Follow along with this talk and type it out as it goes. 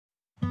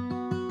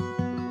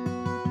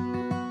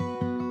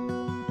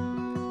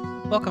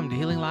Welcome to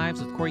Healing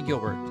Lives with Corey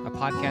Gilbert, a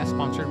podcast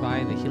sponsored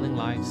by the Healing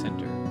Lives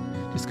Center.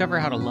 Discover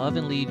how to love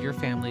and lead your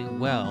family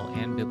well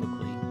and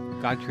biblically.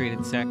 God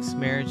created sex,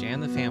 marriage,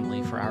 and the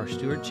family for our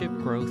stewardship,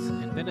 growth,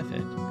 and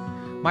benefit.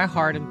 My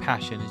heart and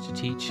passion is to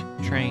teach,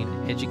 train,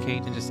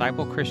 educate, and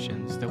disciple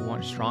Christians that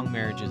want strong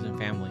marriages and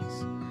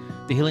families.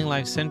 The Healing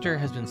Lives Center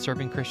has been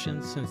serving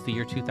Christians since the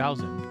year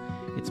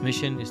 2000. Its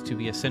mission is to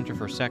be a center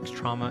for sex,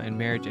 trauma, and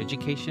marriage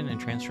education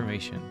and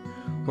transformation,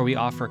 where we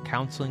offer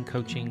counseling,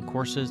 coaching,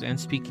 courses, and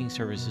speaking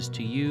services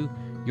to you,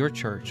 your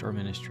church, or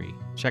ministry.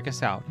 Check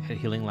us out at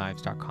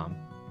healinglives.com.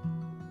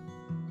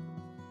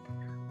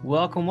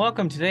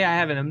 Welcome. Today I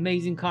have an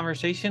amazing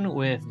conversation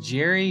with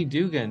Jerry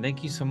Dugan.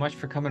 Thank you so much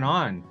for coming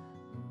on.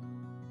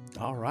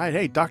 All right.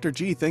 Hey, Dr.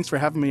 G, thanks for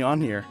having me on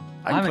here.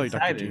 I'm call you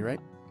excited. Dr. G, right?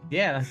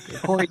 Yeah,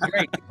 Corey's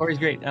great. Corey's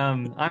great.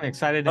 I'm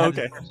excited to have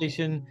this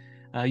conversation.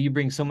 You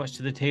bring so much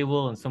to the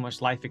table and so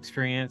much life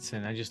experience,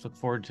 and I just look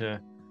forward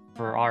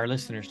for our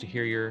listeners to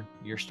hear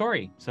your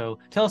story. So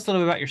tell us a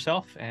little bit about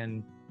yourself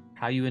and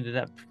how you ended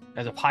up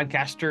as a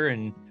podcaster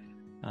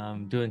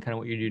and doing kind of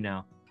what you do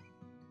now.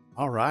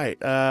 All right.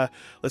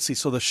 Let's see.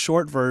 So the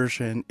short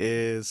version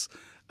is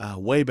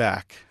way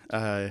back.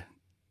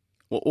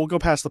 We'll go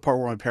past the part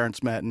where my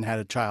parents met and had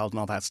a child and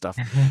all that stuff.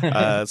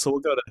 So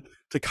we'll go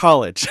to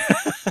college.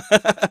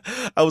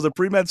 I was a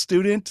pre-med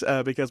student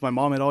because my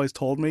mom had always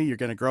told me, you're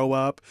going to grow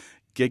up,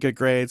 get good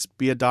grades,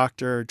 be a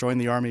doctor, join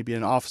the army, be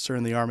an officer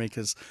in the army,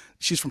 because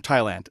she's from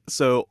Thailand.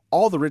 So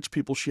all the rich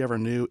people she ever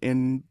knew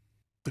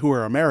who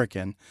are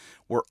American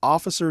were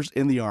officers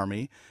in the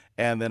army.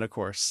 And then, of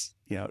course,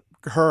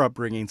 her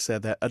upbringing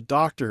said that a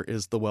doctor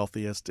is the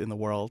wealthiest in the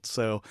world.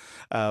 So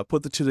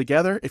put the two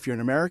together. If you're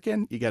an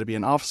American, you got to be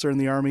an officer in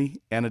the army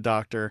and a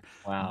doctor.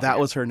 Wow. That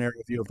was her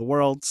narrative view of the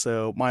world.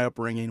 So my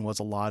upbringing was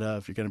a lot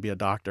of, you're going to be a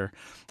doctor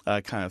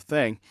kind of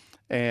thing.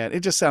 And it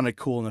just sounded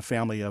cool in a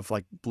family of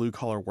like blue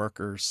collar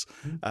workers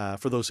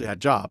for those who had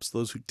jobs.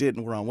 Those who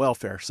didn't were on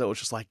welfare. So it was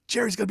just like,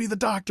 Jerry's going to be the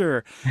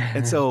doctor.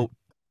 And so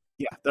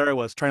yeah, there I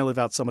was trying to live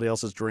out somebody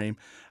else's dream.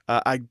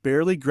 I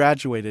barely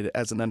graduated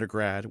as an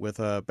undergrad with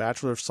a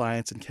Bachelor of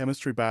Science in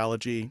Chemistry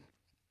Biology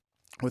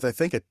with, I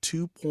think, a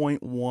 2.1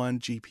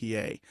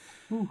 GPA.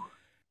 Ooh.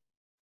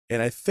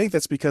 And I think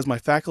that's because my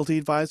faculty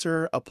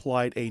advisor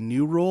applied a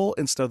new rule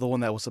instead of the one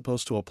that was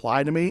supposed to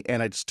apply to me.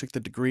 And I just took the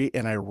degree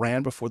and I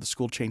ran before the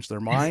school changed their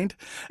mind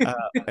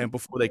and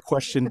before they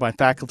questioned my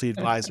faculty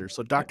advisor.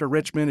 So Dr.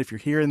 Richmond, if you're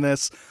hearing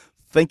this,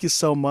 thank you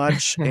so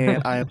much.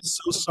 And I am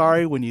so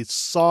sorry when you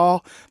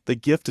saw the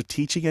gift of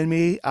teaching in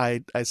me,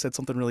 I said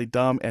something really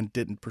dumb and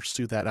didn't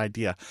pursue that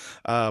idea.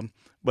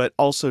 But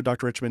also,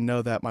 Dr. Richmond,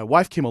 know that my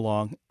wife came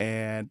along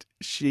and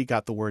she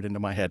got the word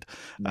into my head.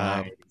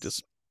 Nice.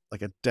 Just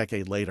like a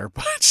decade later,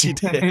 but she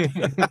did.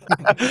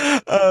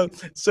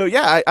 So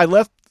yeah, I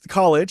left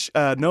college,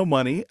 no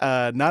money,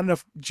 not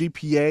enough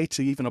GPA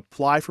to even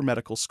apply for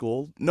medical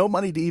school, no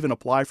money to even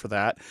apply for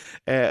that.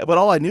 But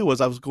all I knew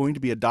was I was going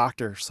to be a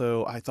doctor.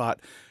 So I thought,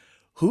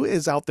 who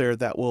is out there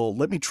that will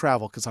let me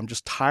travel? Because I'm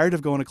just tired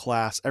of going to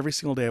class every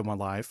single day of my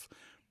life.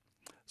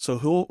 So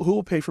who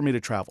will pay for me to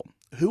travel?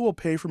 Who will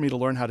pay for me to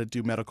learn how to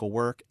do medical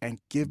work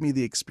and give me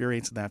the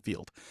experience in that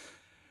field?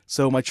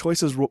 So my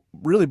choices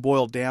really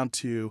boiled down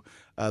to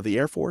the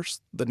Air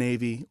Force, the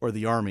Navy, or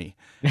the Army.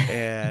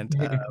 And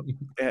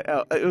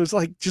it was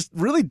like just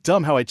really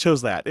dumb how I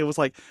chose that. It was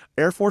like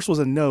Air Force was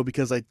a no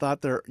because I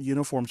thought their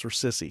uniforms were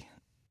sissy.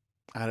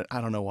 I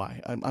don't know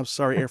why. I'm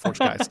sorry, Air Force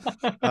guys.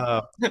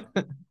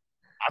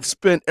 I've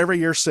spent every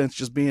year since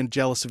just being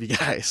jealous of you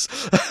guys.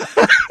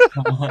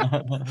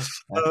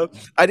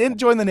 I didn't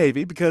join the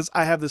Navy because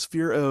I have this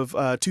fear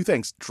of two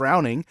things: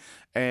 drowning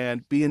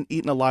and being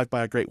eaten alive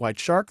by a great white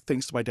shark.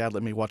 Thanks to my dad,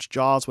 let me watch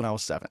Jaws when I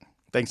was 7.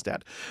 Thanks,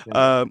 Dad.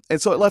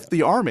 And so I left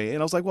the Army, and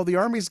I was like, well, the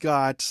Army's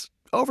got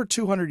over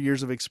 200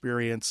 years of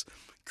experience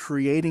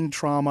creating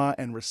trauma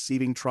and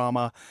receiving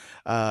trauma.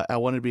 I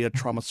wanted to be a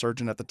trauma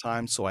surgeon at the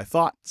time, so I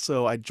thought.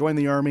 So I joined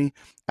the Army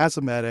as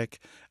a medic,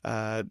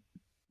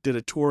 did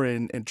a tour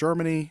in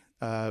Germany.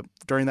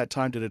 During that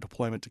time, did a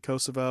deployment to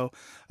Kosovo,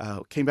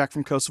 came back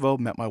from Kosovo,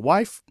 met my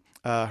wife.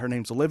 Her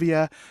name's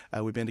Olivia.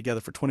 We've been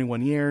together for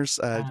 21 years.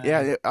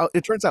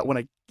 It turns out when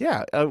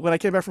I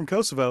came back from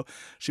Kosovo,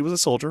 she was a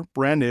soldier,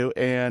 brand new.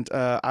 And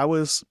I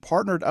was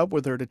partnered up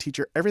with her to teach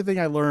her everything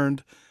I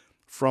learned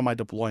from my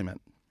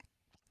deployment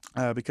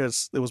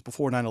because it was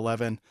before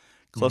 9/11.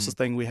 Closest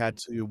thing we had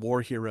to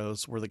war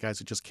heroes were the guys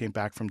who just came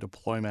back from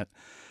deployment.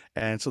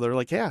 And so they're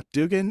like, yeah,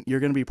 Dugan, you're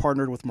going to be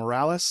partnered with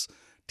Morales.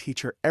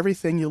 Teach her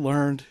everything you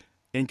learned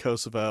in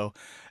Kosovo.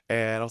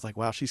 And I was like,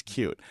 wow, she's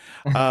cute.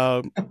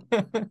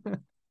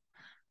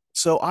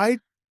 So I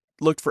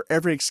looked for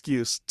every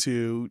excuse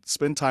to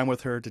spend time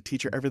with her, to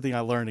teach her everything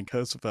I learned in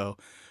Kosovo,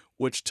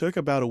 which took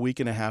about a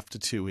week and a half to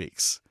 2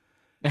 weeks.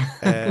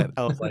 And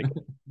I was like,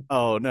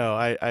 oh no,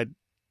 I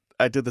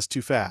did this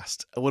too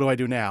fast. What do I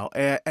do now?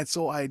 And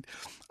so I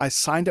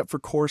signed up for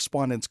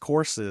correspondence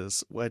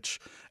courses, which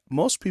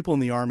most people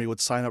in the Army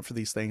would sign up for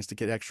these things to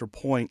get extra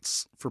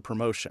points for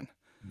promotion.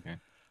 Okay.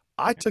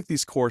 I took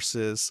these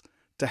courses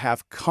to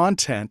have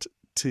content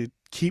to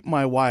keep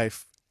my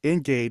wife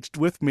engaged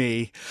with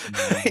me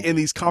No, in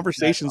these that's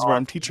conversations where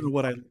I'm teaching her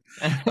what I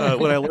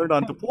awesome. learned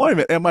on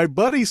deployment. And my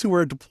buddies who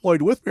were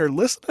deployed with me are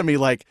listening to me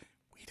like,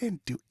 we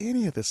didn't do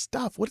any of this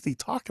stuff. What is he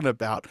talking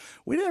about?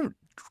 We didn't,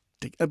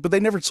 but they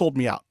never sold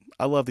me out.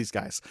 I love these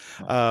guys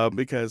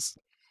because,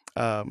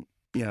 um,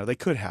 they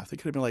could have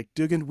been like,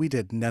 Dugan, we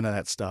did none of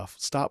that stuff.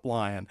 Stop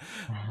lying.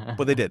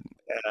 But they didn't.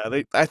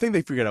 I think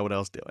they figured out what I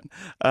was doing.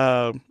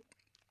 Um,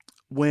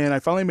 when I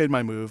finally made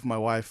my move, my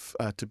wife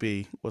to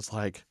be was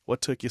like,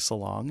 "What took you so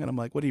long?" And I'm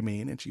like, "What do you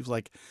mean?" And she was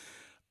like,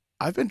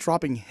 "I've been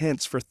dropping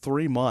hints for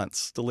 3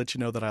 months to let you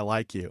know that I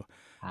like you."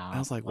 And I Wow,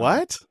 was like, wow.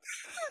 "What?"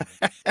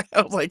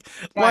 I was like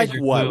Guys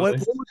are what? What?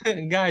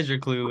 clueless. Guys are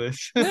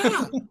clueless.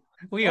 Yeah.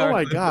 We Oh are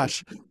my clueless.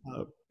 gosh.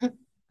 Uh,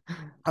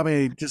 I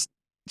mean, just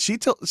she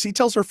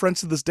tells her friends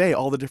to this day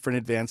all the different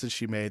advances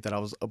she made that I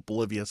was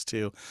oblivious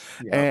to,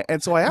 Yeah.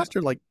 and so I asked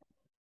her like,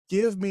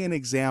 "Give me an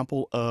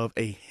example of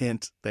a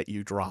hint that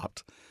you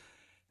dropped."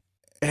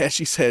 And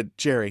she said,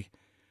 "Jerry,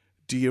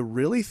 do you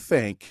really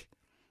think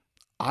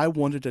I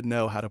wanted to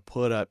know how to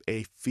put up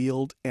a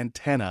field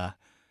antenna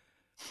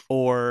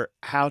or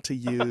how to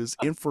use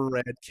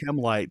infrared chem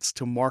lights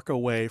to mark a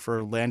way for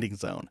a landing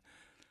zone?"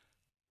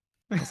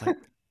 I was like,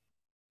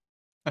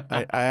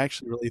 I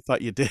actually really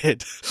thought you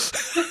did.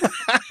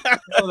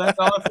 Oh, that's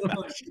awesome.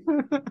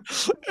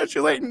 And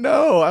she's like,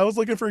 no, I was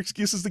looking for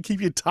excuses to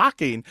keep you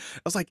talking.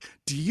 I was like,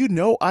 do you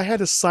know I had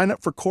to sign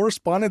up for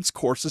correspondence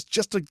courses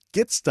just to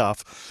get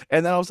stuff?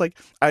 And then I was like,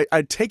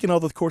 I'd taken all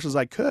the courses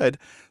I could.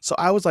 So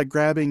I was like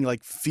grabbing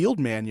like field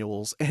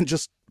manuals and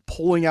just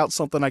pulling out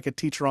something I could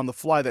teach her on the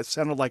fly that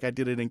sounded like I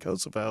did it in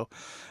Kosovo.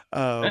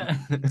 Um,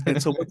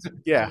 and so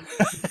yeah.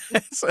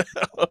 So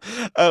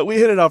we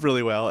hit it off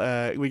really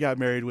well. We got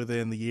married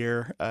within the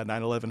year.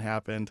 9/11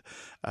 happened.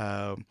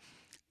 Um,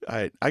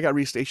 I got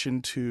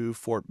restationed to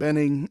Fort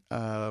Benning.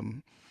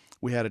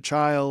 We had a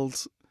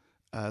child.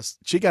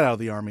 She got out of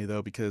the army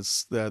though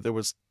because there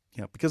was,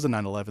 because of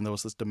 9/11, there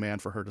was this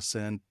demand for her to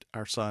send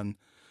our son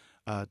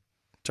uh,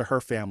 to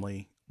her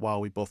family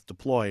while we both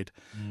deployed,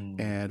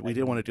 and we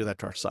didn't want to do that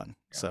to our son.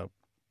 Yeah. So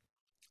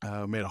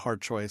made a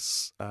hard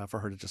choice for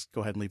her to just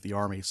go ahead and leave the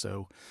army,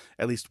 so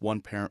at least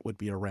one parent would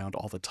be around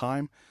all the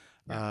time.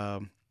 Yeah.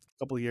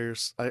 A couple of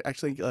years, I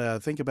actually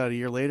think about a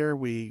year later,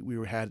 we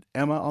had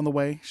Emma on the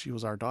way. She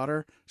was our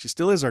daughter. She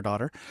still is our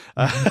daughter.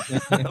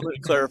 Let me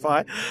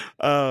clarify.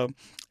 Um,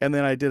 and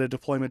then I did a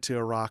deployment to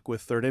Iraq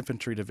with Third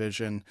Infantry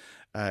Division,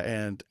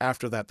 and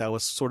after that, that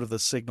was sort of the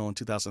signal in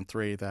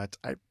 2003 that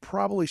I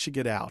probably should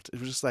get out. It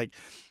was just like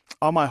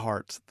on my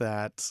heart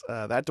that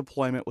that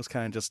deployment was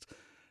kind of just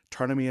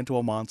turning me into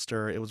a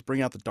monster. It was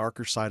bringing out the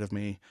darker side of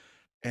me,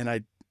 and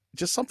I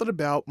just something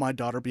about my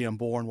daughter being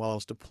born while I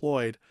was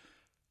deployed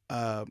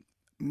uh,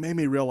 made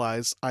me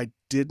realize I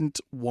didn't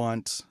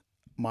want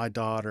my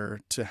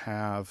daughter to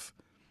have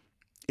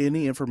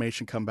any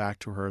information come back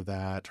to her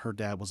that her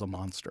dad was a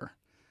monster.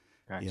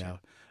 You Gotcha. know,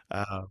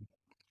 um,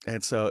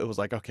 and so it was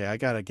like, okay, I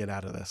got to get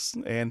out of this,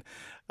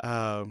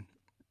 um,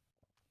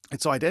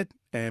 and so I did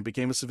and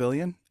became a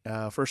civilian.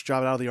 First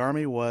job out of the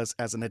Army was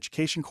as an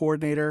education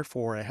coordinator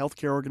for a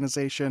healthcare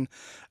organization.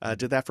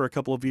 Did that for a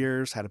couple of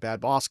years, had a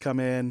bad boss come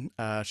in.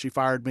 She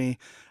fired me,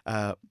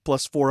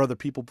 plus four other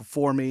people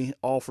before me,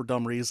 all for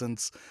dumb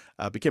reasons.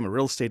 Became a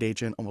real estate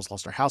agent, almost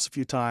lost our house a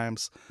few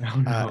times. Oh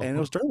no. And it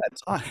was during that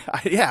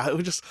time. Yeah, it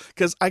was just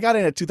because I got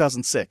in at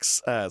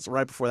 2006, so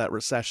right before that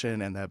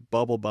recession and that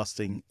bubble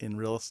busting in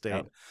real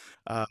estate. Yep.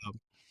 Uh,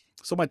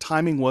 so my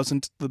timing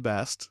wasn't the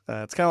best.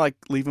 It's kind of like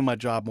leaving my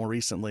job more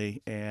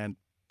recently and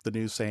the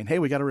news saying, "Hey,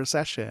 we got a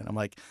recession." I'm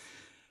like,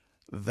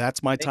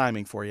 "That's my Hey,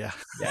 timing for you."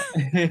 yeah.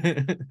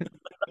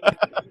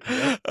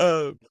 Yep.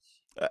 uh,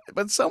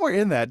 but somewhere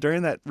in that,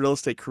 during that real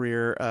estate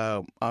career,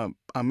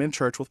 I'm in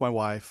church with my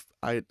wife.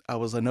 I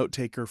was a note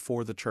taker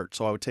for the church,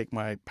 so I would take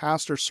my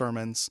pastor's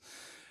sermons,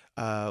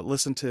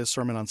 listen to his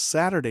sermon on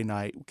Saturday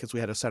night because we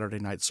had a Saturday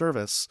night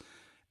service,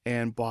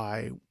 and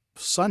by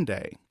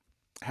Sunday,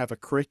 have a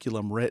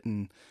curriculum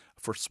written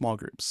for small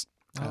groups.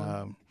 Oh,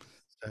 Um,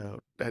 so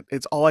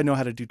it's all I know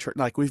how to do. Church,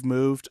 like we've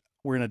moved,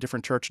 we're in a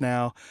different church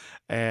now,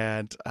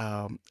 and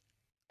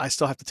I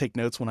still have to take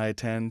notes when I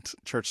attend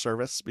church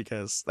service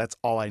because that's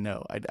all I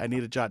know. I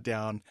need to jot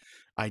down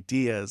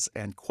ideas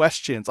and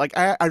questions. Like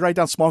I write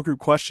down small group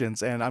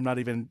questions, and I'm not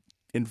even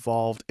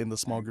involved in the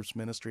small nice. groups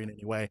ministry in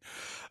any way.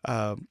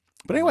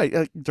 But Mhm.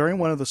 anyway, during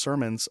one of the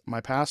sermons,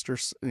 my pastor,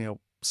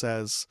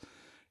 says,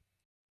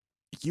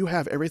 "You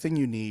have everything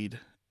you need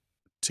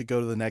to go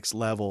to the next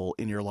level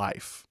in your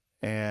life."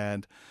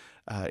 And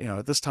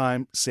at this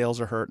time,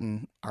 sales are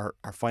hurting, our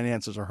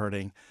finances are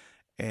hurting,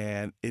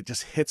 and it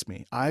just hits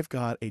me. I've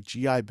got a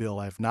GI Bill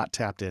I've not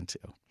tapped into,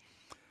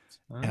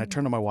 and I Oh.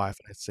 turn to my wife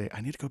and I say,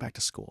 "I need to go back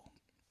to school."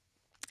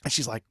 And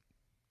she's like,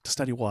 "To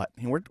study what?"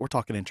 And we're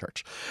talking in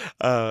church,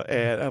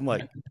 and I'm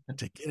like,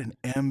 "To get an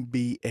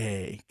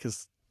MBA,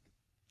 because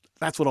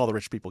that's what all the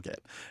rich people get."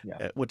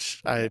 Yeah.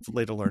 Which I've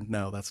later learned,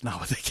 no, that's not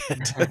what they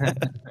get.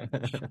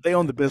 They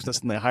own the business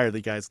and they hire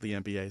the guys with the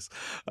MBAs.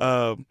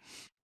 Um,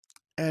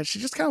 And she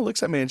just kind of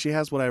looks at me, and she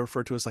has what I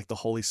refer to as like the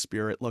Holy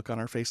Spirit look on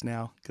her face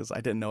now, because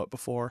I didn't know it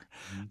before.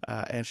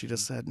 Mhm. And she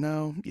just said,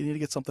 "No, you need to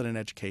get something in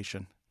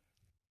education."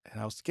 And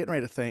I was getting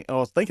ready to think, I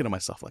was thinking to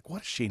myself, like,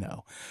 what does she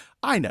know?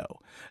 I know.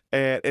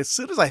 And as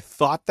soon as I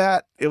thought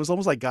that, it was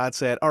almost like God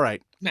said, "All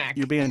right, Smack.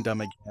 you're being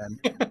dumb again.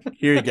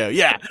 Here you go."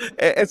 Yeah.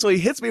 And so he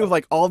hits me with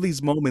like all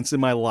these moments in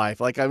my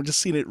life. Like I've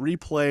just seen it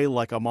replay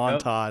like a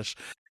montage.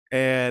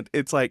 And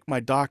it's like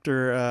my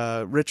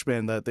doctor,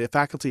 Richmond, the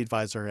faculty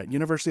advisor at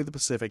University of the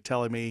Pacific,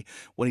 telling me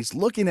when he's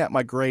looking at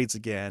my grades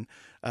again,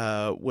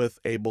 with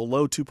a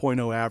below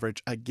 2.0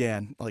 average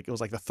again, like it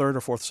was like the third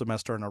or fourth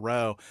semester in a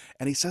row.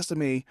 And he says to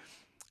me,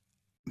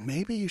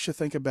 maybe you should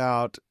think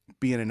about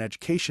being an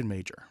education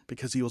major,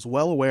 because he was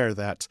well aware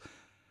that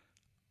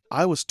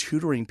I was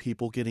tutoring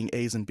people getting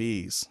A's and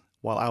B's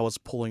while I was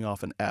pulling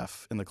off an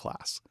F in the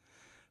class.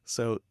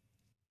 So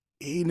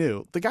he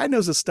knew. The guy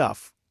knows his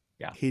stuff.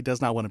 Yeah. He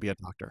does not want to be a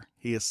doctor.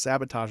 He is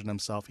sabotaging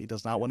himself. He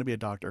does not want to be a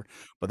doctor.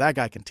 But that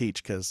guy can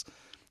teach, because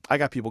I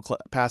got people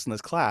passing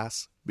this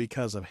class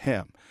because of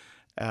him.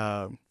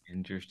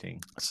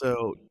 Interesting.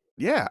 So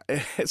yeah,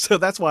 so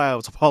that's why I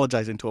was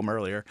apologizing to him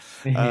earlier.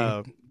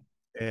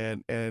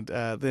 And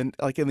then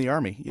like in the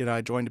Army,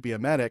 I joined to be a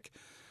medic,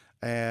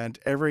 and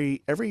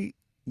every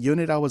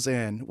unit I was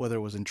in, whether it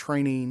was in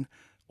training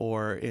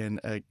or in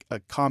a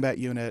combat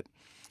unit,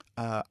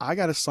 I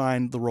got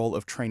assigned the role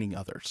of training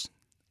others.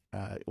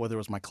 Whether it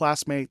was my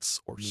classmates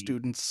or Neat.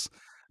 students,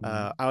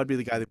 Mhm. I would be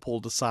the guy that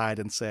pulled aside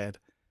and said,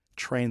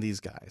 "Train these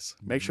guys.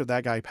 Make sure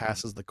that guy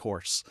passes the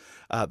course.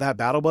 That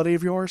battle buddy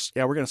of yours,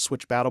 yeah, we're gonna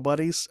switch battle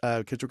buddies,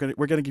 because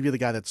we're gonna give you the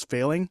guy that's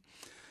failing.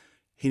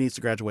 He needs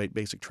to graduate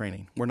basic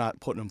training. We're not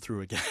putting him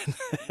through again."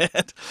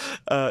 And,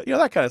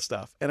 that kind of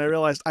stuff. And I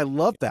realized I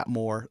loved that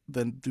more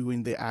than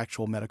doing the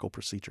actual medical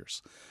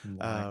procedures.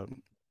 Right.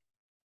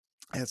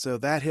 And so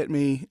that hit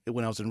me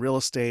when I was in real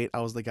estate. I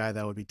was the guy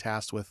that would be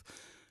tasked with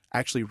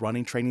actually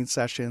running training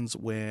sessions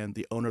when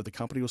the owner of the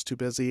company was too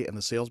busy and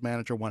the sales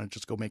manager wanted to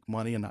just go make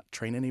money and not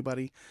train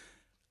anybody.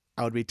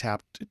 I would be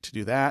tapped to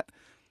do that.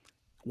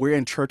 We're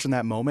in church in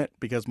that moment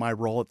because my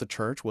role at the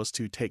church was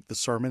to take the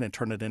sermon and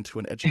turn it into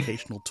an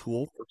educational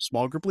tool for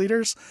small group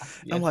leaders.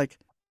 And I'm Yes. like,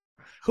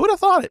 who would have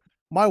thought it?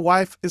 My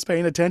wife is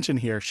paying attention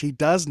here. She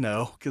does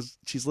know, because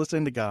she's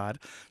listening to God.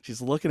 She's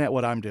looking at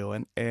what I'm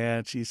doing,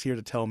 and she's here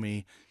to tell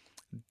me,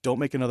 don't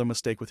make another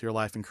mistake with your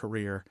life and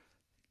career.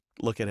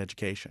 Look at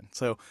education.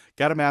 So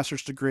got a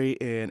master's degree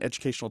in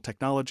educational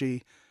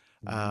technology.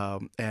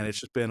 And it's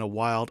just been a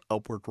wild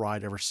upward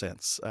ride ever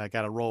since. I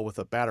got a role with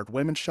a battered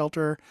women's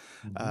shelter,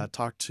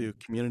 talked to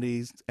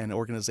communities and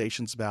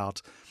organizations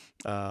about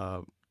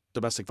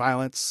domestic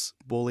violence,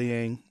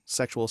 bullying,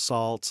 sexual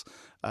assault,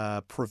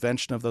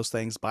 prevention of those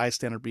things,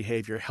 bystander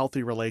behavior,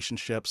 healthy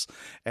relationships.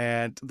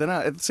 And then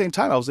at the same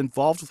time, I was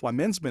involved with my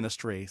men's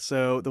ministry.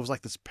 So there was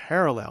like this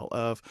parallel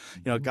of,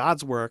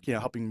 God's work,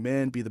 helping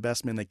men be the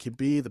best men they can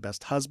be, the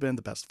best husband,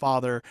 the best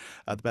father,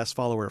 the best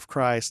follower of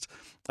Christ,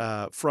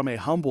 from a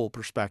humble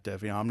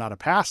perspective. I'm not a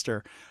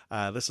pastor.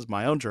 This is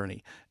my own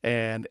journey.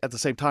 And at the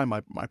same time,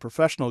 my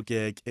professional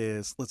gig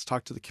is, let's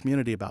talk to the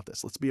community about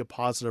this. Let's be a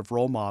positive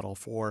role model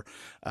for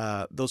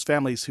those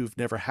families who've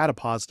never had a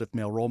positive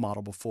male role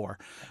model before.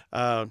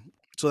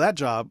 So that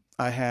job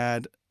I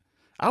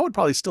would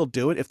probably still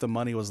do it if the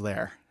money was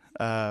there.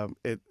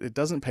 It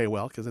doesn't pay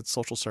well because it's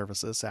social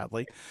services,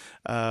 sadly.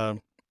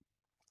 And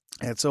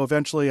so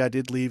eventually I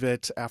did leave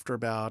it after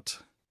about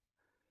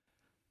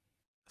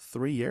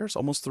 3 years,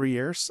 almost 3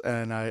 years.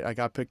 And I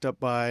got picked up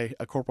by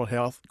a corporate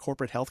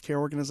healthcare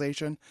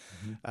organization,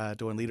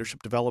 doing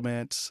leadership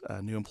development,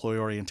 new employee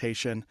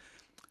orientation.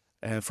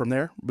 And from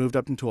there, moved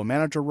up into a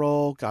manager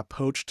role, got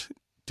poached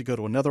to go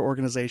to another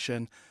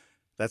organization.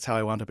 That's how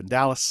I wound up in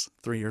Dallas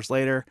 3 years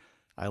later.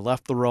 I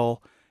left the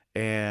role.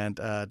 And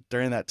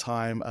during that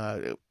time,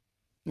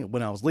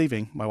 when I was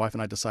leaving, my wife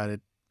and I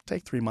decided,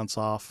 take 3 months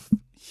off,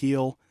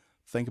 heal,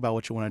 think about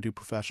what you want to do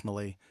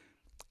professionally,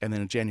 and then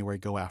in January,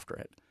 go after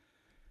it.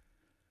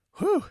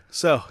 Whew.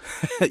 So,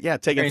 yeah,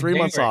 taking You're in 3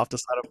 months January. off to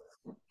start up.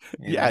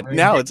 Yeah, Yeah,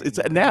 now it's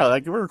now,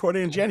 like we're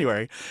recording in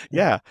January.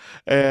 Yeah.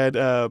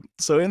 And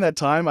so in that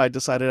time, I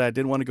decided I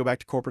didn't want to go back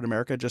to corporate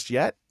America just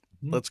yet.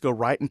 Mhm. Let's go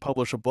write and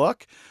publish a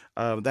book.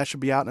 That should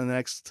be out in the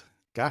next,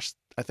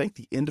 I think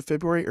the end of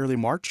February, early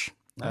March,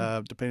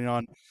 Nice. depending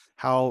on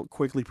how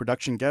quickly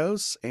production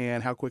goes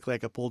and how quickly I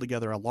could pull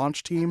together a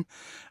launch team.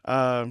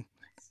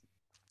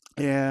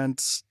 And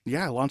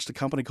yeah, I launched a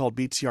company called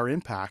BTR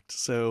Impact.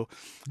 So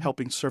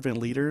helping servant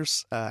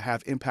leaders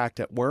have impact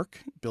at work,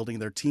 building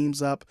their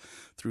teams up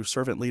through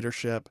servant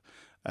leadership,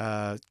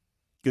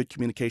 good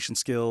communication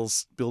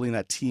skills, building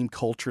that team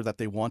culture that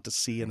they want to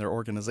see in their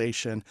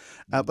organization,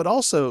 but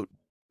also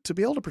to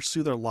be able to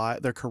pursue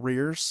their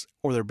careers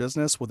or their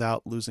business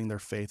without losing their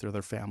faith or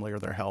their family or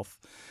their health.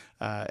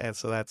 And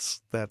so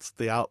that's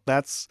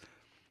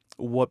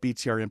what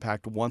BTR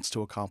Impact wants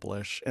to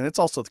accomplish. And it's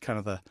also kind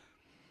of the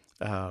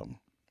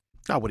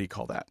what do you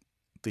call that?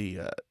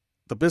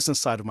 The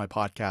business side of my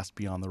podcast,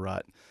 Beyond the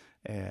Rut.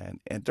 And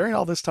during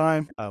all this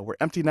time, we're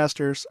empty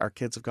nesters. Our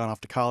kids have gone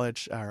off to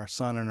college. Our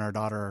son and our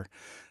daughter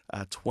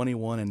are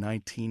 21 and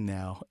 19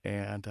 now,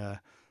 and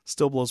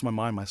still blows my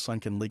mind. My son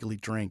can legally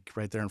drink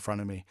right there in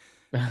front of me.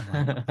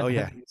 Oh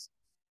yeah,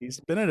 he's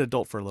been an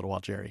adult for a little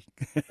while, Jerry.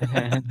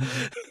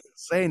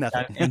 Say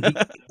nothing. And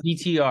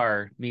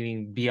BTR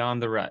meaning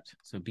beyond the rut.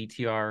 So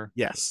BTR.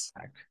 Yes.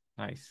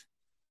 Nice.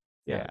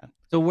 Yeah.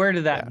 So where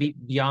did that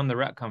beyond the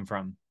rut come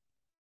from?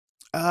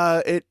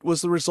 It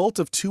was the result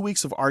of 2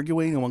 weeks of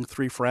arguing among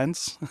 3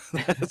 friends.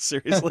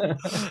 Seriously.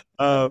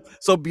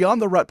 So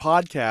Beyond the Rut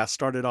podcast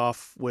started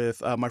off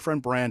with my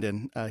friend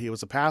Brandon. He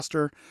was a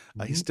pastor.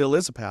 He still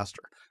is a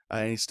pastor,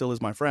 and he still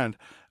is my friend.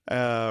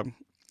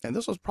 And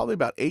this was probably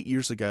about 8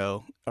 years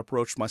ago.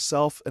 Approached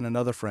myself and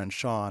another friend,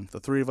 Sean. The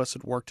 3 of us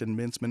had worked in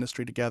men's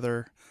ministry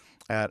together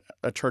at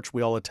a church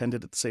we all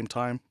attended at the same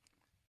time.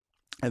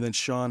 And then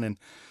Sean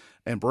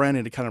and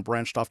Brandon had kind of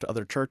branched off to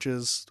other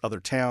churches, other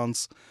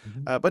towns.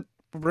 But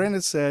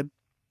Brandon said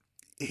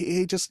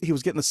he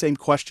was getting the same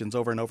questions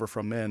over and over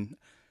from men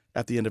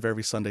at the end of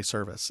every Sunday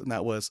service. And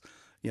that was,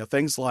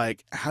 things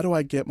like, how do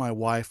I get my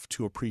wife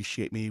to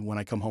appreciate me when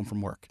I come home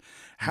from work?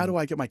 How do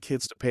I get my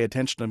kids to pay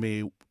attention to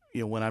me,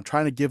 when I'm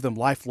trying to give them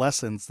life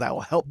lessons that will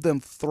help them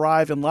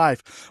thrive in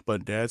life?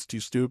 But Dad's too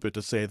stupid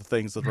to say the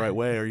things the right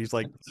way. Or he's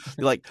like,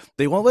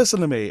 they won't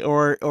listen to me.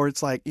 Or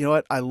it's like, you know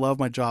what? I love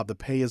my job. The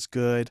pay is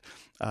good.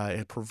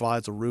 It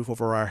provides a roof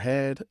over our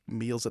head,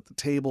 meals at the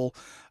table,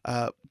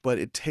 but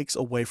it takes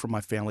away from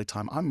my family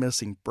time. I'm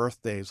missing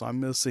birthdays.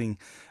 I'm missing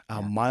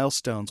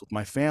milestones with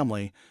my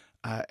family,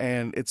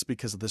 and it's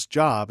because of this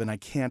job, and I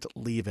can't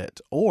leave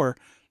it. Or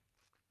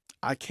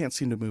I can't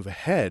seem to move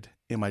ahead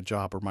in my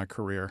job or my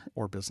career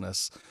or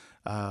business,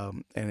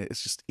 and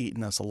it's just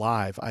eating us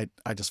alive.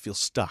 I just feel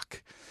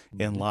stuck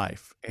in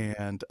life,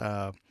 and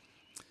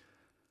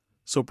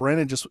so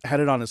Brandon just had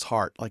it on his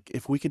heart. Like,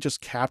 if we could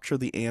just capture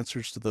the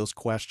answers to those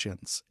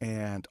questions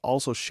and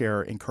also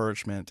share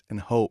encouragement and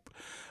hope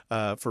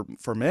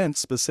for men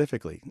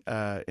specifically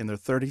in their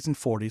 30s and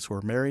 40s who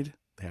are married,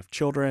 they have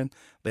children,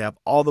 they have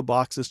all the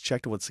boxes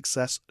checked of what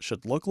success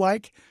should look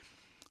like,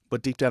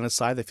 but deep down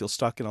inside they feel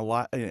stuck in a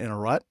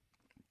rut.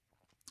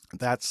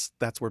 That's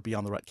where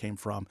Beyond the Rut came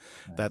from.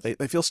 Nice. That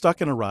they feel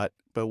stuck in a rut,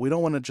 but we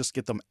don't want to just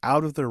get them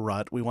out of their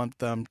rut. We want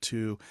them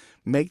to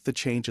make the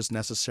changes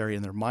necessary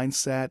in their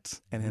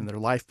mindset and in their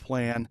life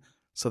plan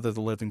so that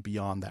they're living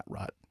beyond that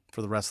rut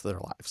for the rest of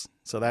their lives.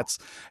 So that's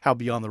how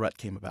Beyond the Rut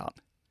came about.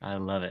 I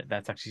love it.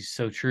 That's actually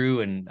so true,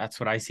 and that's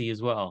what I see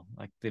as well.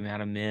 Like the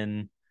amount of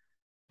men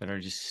that are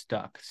just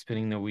stuck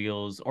spinning their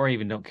wheels, or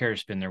even don't care to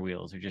spin their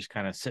wheels. They're just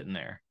kind of sitting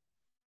there,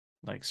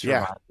 like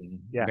surviving,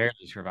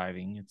 barely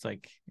surviving. It's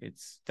like,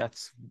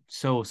 that's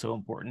so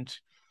important.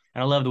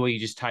 And I love the way you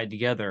just tied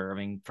together. I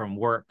mean, from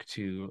work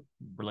to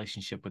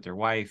relationship with their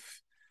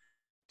wife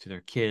to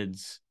their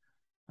kids.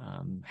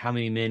 How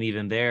many men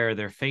even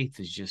their faith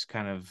is just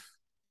kind of,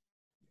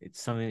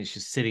 it's something that's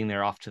just sitting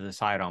there off to the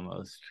side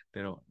almost.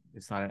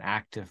 It's not an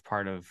active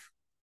part of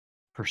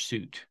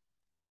pursuit.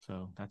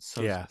 So that's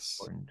so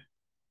important.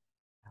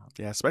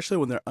 Yeah, especially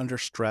when they're under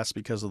stress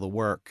because of the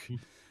work,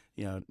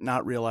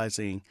 not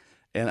realizing.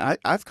 And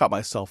I've caught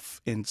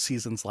myself in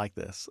seasons like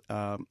this.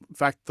 In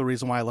fact, the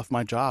reason why I left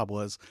my job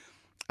was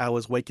I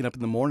was waking up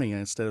in the morning, and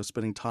instead of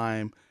spending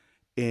time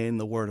in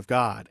the Word of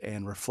God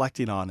and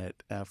reflecting on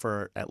it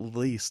for at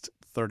least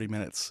 30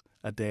 minutes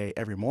a day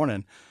every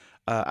morning,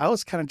 I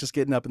was kind of just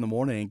getting up in the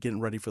morning and getting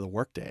ready for the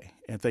workday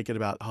and thinking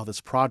about, this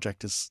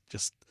project is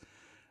just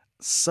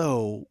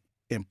so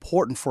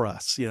important for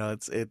us.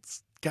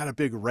 It's got a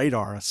big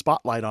radar, a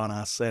spotlight on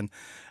us, and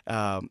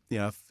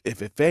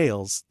if it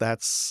fails,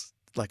 that's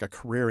like a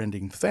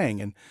career-ending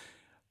thing. And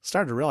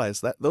started to realize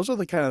that those are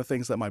the kind of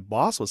things that my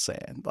boss was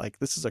saying. Like,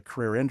 this is a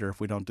career ender if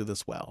we don't do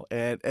this well.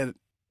 And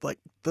like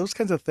those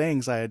kinds of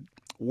things I had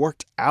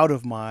worked out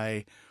of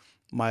my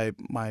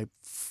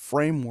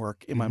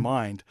framework in my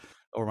mind,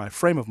 or my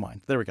frame of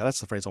mind. There we go. That's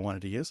the phrase I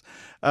wanted to use.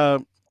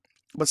 But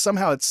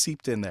somehow it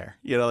seeped in there.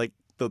 Like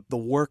the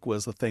work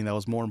was the thing that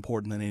was more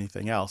important than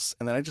anything else.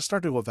 And then I just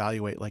started to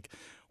evaluate, like,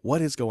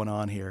 what is going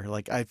on here?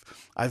 Like,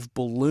 I've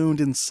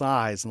ballooned in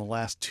size in the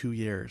last 2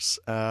 years.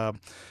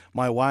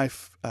 My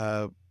wife,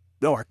 no,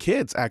 our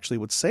kids actually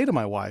would say to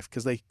my wife,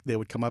 because they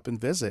would come up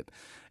and visit.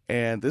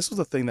 And this was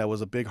a thing that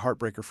was a big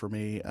heartbreaker for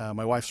me.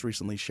 My wife's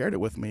recently shared it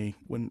with me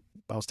when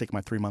I was taking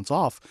my 3 months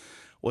off,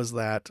 was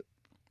that,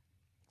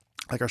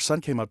 like, our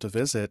son came up to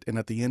visit, and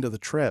at the end of the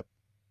trip,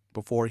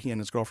 before he and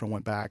his girlfriend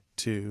went back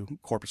to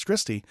Corpus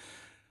Christi,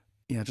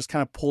 just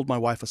kind of pulled my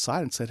wife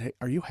aside and said, "Hey,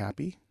 are you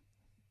happy?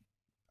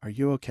 Are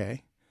you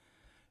okay?"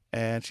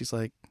 And she's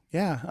like,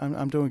 "Yeah,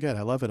 I'm doing good.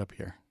 I love it up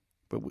here.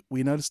 But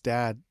we noticed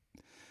Dad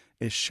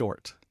is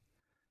short.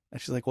 And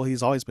she's like, well,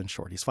 he's always been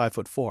short. He's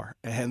 5'4".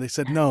 And they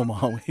said, no,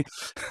 Mom.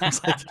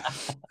 It's like,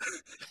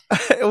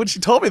 when she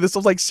told me this, I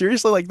was like,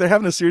 seriously, like they're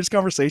having a serious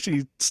conversation.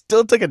 You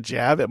still took a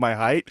jab at my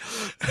height.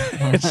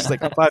 And she's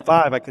like, I'm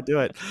 5'5". I could do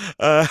it.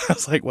 I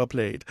was like, well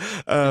played.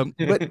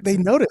 But they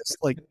noticed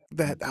like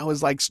that I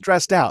was like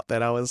stressed out,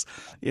 that I was,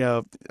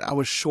 I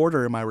was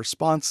shorter in my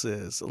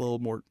responses, a little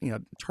more,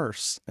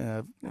 terse.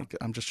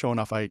 I'm just showing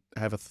off. I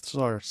have a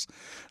thesaurus.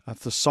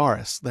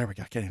 There we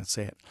go. I can't even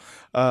say it.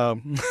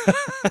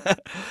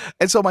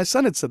 And so my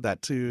son had said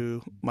that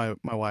to my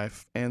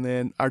wife, and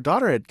then our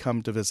daughter had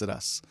come to visit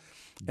us.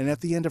 And at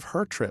the end of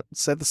her trip,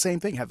 said the same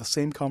thing, had the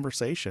same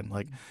conversation.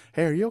 Like,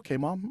 hey, are you okay,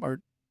 Mom?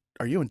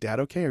 Are you and Dad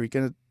okay? Are you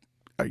gonna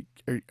are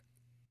are,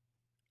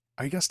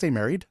 are you gonna stay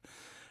married?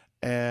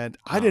 And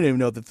I didn't even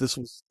know that this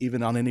was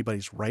even on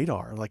anybody's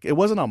radar. Like, it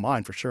wasn't on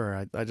mine for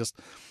sure.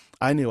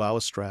 I knew I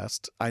was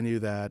stressed. I knew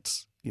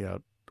that,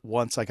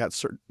 once I got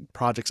certain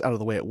projects out of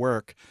the way at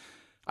work,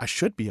 I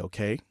should be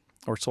okay,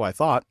 or so I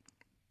thought.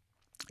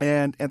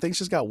 And things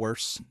just got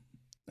worse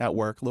at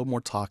work, a little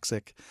more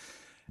toxic.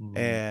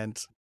 And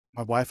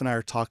my wife and I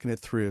are talking it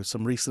through.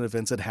 Some recent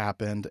events had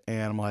happened,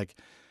 and I'm like,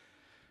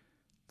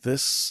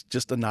 this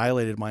just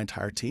annihilated my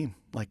entire team.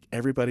 Like,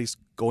 everybody's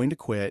going to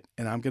quit,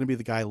 and I'm going to be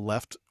the guy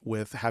left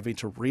with having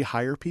to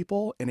rehire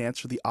people and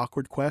answer the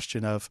awkward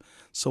question of,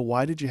 so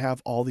why did you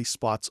have all these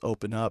spots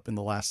open up in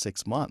the last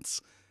 6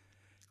 months?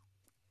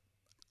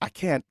 I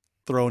can't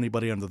throw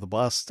anybody under the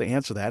bus to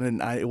answer that,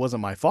 and it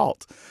wasn't my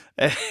fault.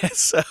 And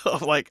so I'm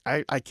like,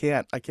 I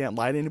can't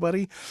lie to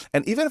anybody.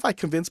 And even if I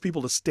convince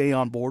people to stay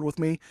on board with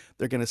me,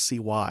 they're going to see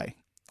why,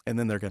 and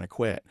then they're going to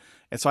quit.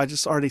 And so I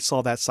just already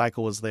saw that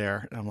cycle was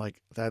there, and I'm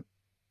like, that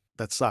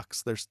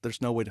sucks.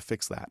 There's no way to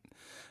fix that.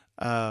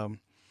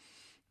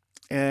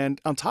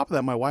 And on top of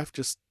that, my wife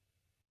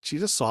she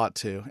just saw it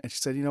too, and she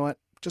said, you know what,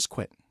 just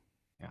quit.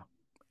 Yeah.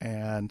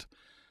 And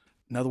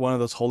another one of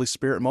those Holy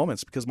Spirit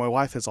moments, because my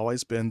wife has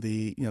always been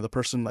the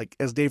person, like,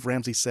 as Dave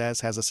Ramsey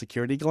says, has a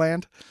security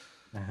gland.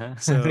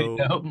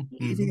 So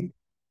even,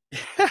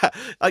 yeah,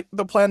 like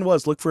the plan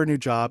was look for a new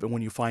job, and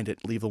when you find it,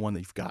 leave the one that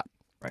you've got.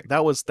 Right.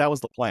 That was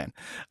the plan.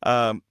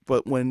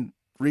 But when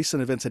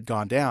recent events had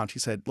gone down, she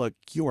said, look,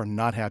 you are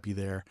not happy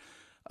there.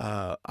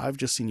 I've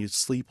just seen you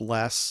sleep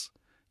less.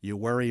 You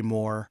worry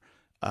more.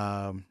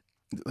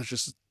 There's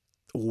just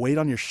weight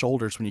on your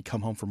shoulders when you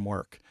come home from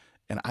work.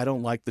 And I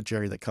don't like the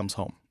Jerry that comes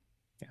home.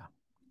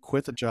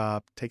 Quit the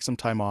job, take some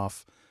time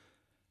off,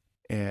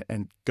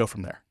 and go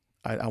from there.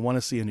 I want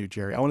to see a new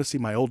Jerry. I want to see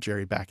my old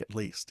Jerry back, at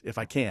least, if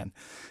I can.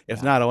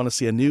 If not, I want to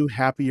see a new,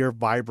 happier,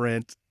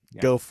 vibrant,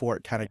 go for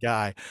it kind of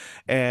guy.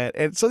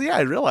 And so,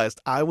 I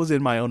realized I was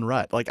in my own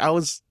rut. Like, I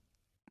was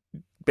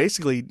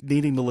basically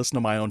needing to listen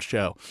to my own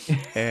show.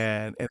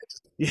 And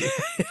it's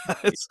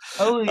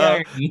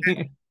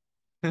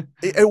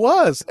it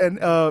was. And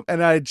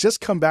I had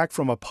just come back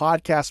from a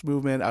podcast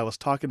movement. I was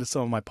talking to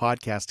some of my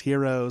podcast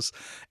heroes,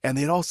 and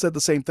they'd all said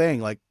the same thing,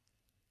 like,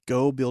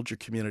 go build your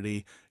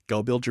community,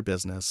 go build your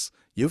business.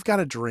 You've got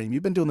a dream.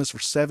 You've been doing this for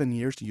 7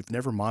 years. You've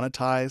never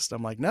monetized.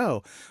 I'm like,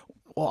 no.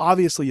 Well,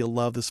 obviously you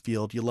love this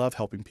field. You love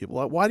helping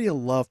people. Why do you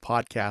love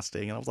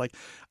podcasting? And I was like,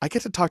 I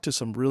get to talk to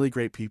some really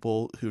great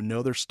people who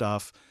know their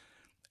stuff.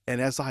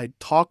 And as I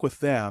talk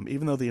with them,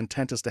 even though the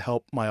intent is to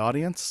help my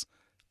audience,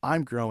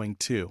 I'm growing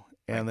too.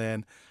 And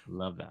then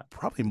love that.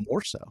 Probably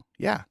more so.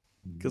 Yeah.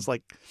 Because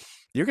like,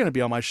 you're going to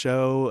be on my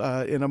show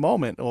in a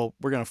moment. Well,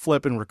 we're going to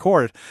flip and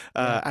record.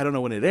 I don't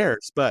know when it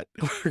airs, but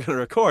we're going to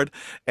record.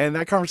 And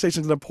that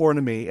conversation is going to pour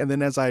into me. And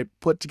then as I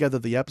put together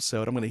the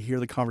episode, I'm going to hear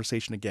the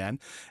conversation again.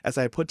 As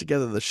I put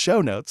together the show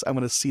notes, I'm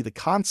going to see the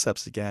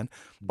concepts again.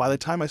 By the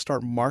time I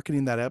start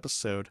marketing that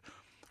episode,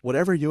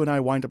 whatever you and I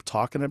wind up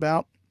talking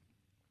about,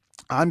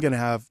 I'm going to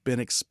have been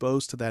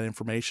exposed to that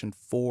information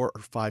 4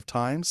 or 5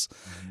 times.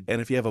 And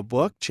if you have a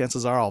book,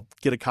 chances are I'll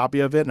get a copy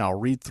of it and I'll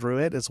read through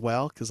it as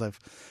well, because I've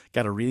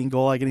got a reading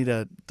goal I need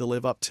to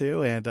live up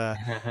to. And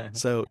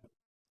so,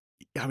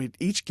 I mean,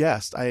 each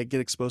guest, I get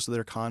exposed to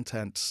their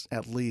content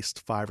at least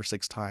 5 or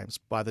 6 times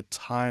by the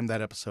time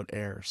that episode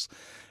airs.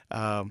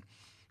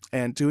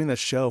 And doing this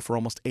show for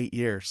almost 8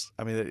 years,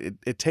 I mean,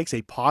 it takes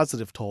a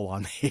positive toll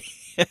on me.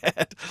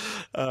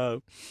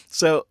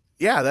 So,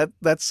 yeah,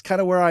 that's kind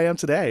of where I am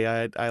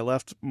today. I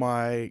left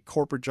my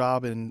corporate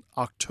job in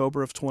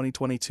October of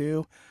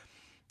 2022,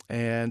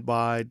 and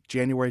by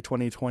January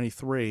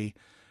 2023,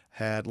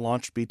 had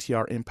launched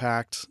BTR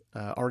Impact.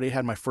 Already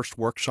had my first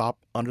workshop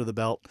under the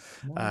belt.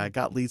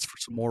 Got leads for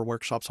some more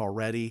workshops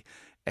already,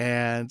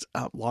 and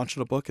launched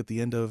a book at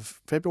the end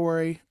of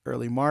February,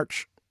 early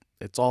March.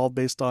 It's all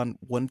based on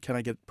when can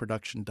I get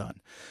production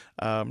done.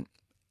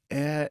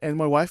 And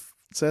my wife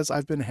says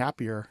I've been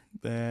happier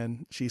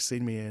than she's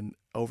seen me in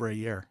over a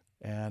year.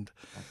 And,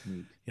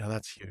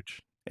 that's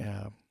huge.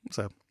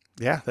 So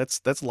yeah,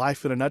 that's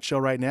life in a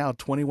nutshell right now.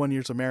 21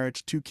 years of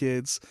marriage, 2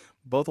 kids,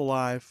 both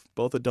alive,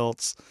 both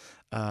adults,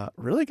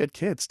 really good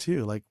kids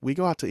too. Like, we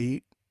go out to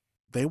eat.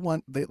 They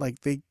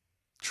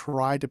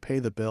try to pay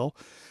the bill,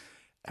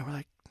 and we're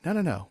like,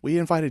 no, we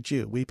invited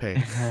you, we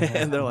paid.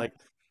 And they're like,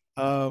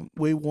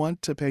 we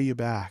want to pay you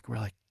back. We're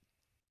like,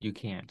 You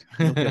can't.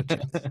 You'll get a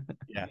chance.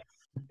 Yeah.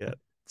 Yeah.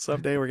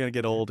 Someday we're gonna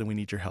get old and we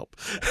need your help.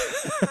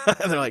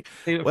 And they're like,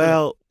 Save it for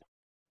well,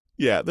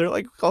 yeah. They're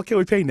like, oh, can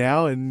we pay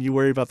now and you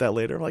worry about that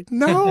later? I'm like,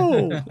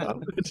 no. I'm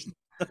good.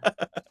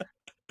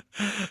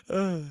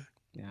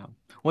 Yeah.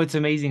 Well, it's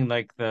amazing.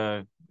 Like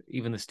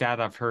even the stat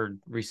I've heard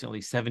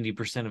recently,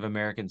 70% of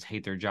Americans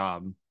hate their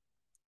job.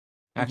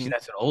 Actually, Mhm.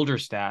 that's an older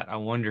stat. I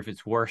wonder if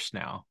it's worse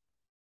now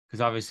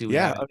because obviously we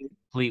Yeah. have a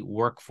complete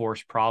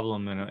workforce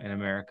problem in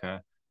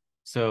America.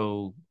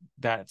 So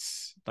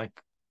that's like,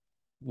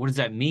 what does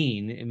that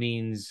mean? It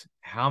means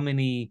how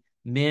many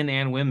men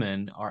and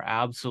women are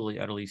absolutely,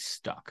 utterly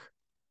stuck.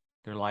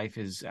 Their life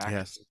is Yes.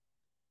 actually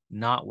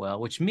not well,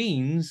 which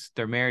means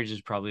their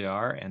marriages probably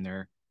are, and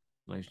their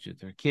relationship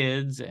with their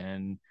kids,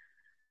 and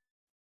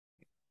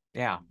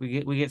yeah,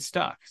 we get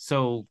stuck.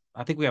 So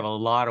I think we have a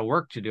lot of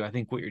work to do. I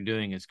think what you're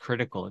doing is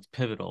critical. It's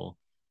pivotal.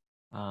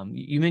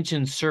 You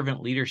mentioned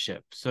servant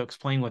leadership, so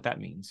explain what that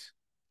means.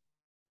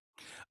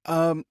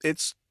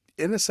 It's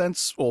in a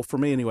sense, well, for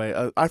me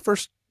anyway. I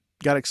first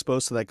got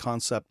exposed to that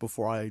concept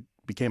before I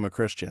became a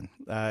Christian.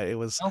 It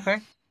was Okay.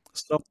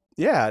 so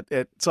yeah.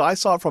 So I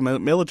saw it from a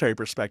military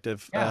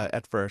perspective Yeah.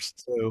 at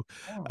first. So,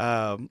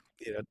 Oh.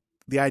 you know,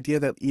 the idea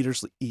that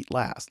eaters eat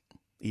last.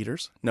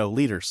 Eaters? No,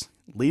 leaders.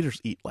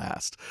 Leaders eat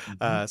last.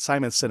 Mhm.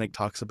 Simon Sinek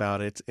talks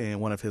about it in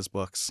one of his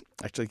books.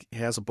 Actually, he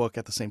has a book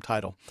at the same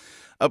title.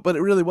 But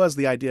it really was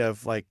the idea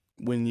of like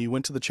when you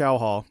went to the chow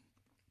hall,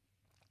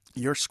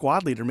 your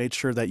squad leader made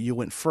sure that you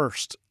went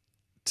first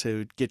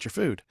to get your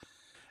food.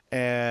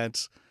 And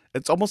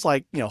it's almost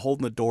like,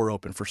 holding the door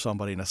open for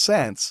somebody in a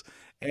sense.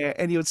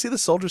 And you would see the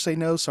soldier say,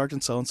 no,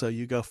 Sergeant so and so,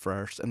 you go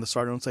first. And the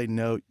sergeant would say,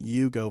 no,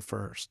 you go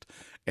first.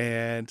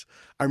 And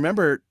I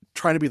remember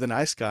trying to be the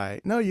nice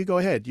guy. No, you go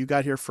ahead. You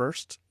got here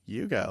first.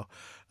 You go.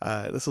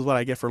 This is what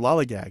I get for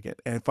lollygagging.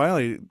 And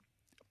finally,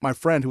 my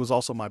friend, who was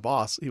also my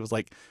boss, he was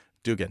like,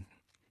 Dugan,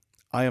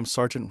 I am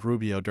Sergeant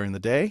Rubio during the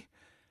day.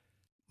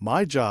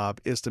 My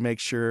job is to make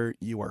sure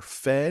you are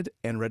fed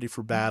and ready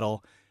for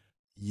battle.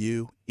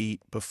 You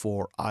eat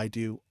before I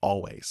do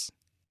always.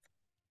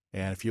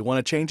 And if you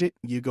want to change it,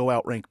 you go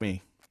outrank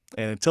me.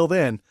 And until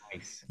then,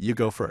 Nice. you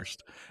go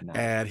first. Nice.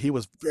 And he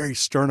was very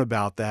stern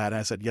about that. And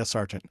I said, yes,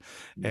 Sergeant.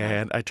 Nice.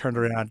 And I turned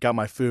around, got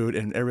my food,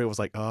 and everybody was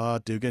like, oh,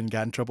 Dugan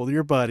got in trouble with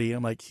your buddy.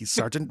 I'm like, he's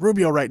Sergeant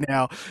Rubio right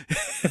now.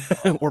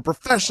 We're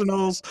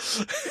professionals.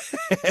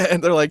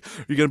 And they're like,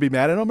 are you going to be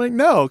mad at him? I'm like,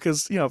 no,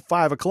 because,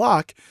 5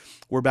 o'clock,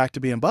 we're back to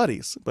being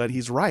buddies. But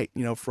he's right.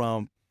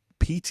 From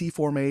PT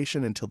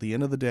formation until the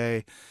end of the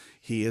day,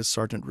 he is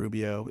Sergeant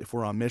Rubio. If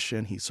we're on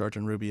mission, he's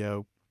Sergeant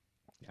Rubio.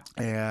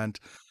 Yeah. And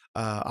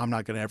I'm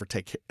not going to ever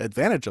take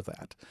advantage of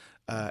that.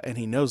 And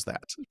he knows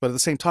that. But at the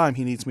same time,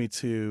 he needs me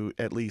to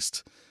at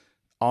least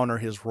honor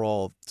his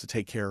role to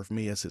take care of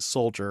me as his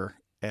soldier,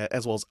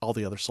 as well as all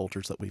the other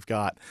soldiers that we've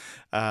got.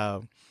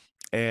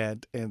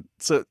 And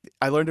so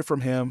I learned it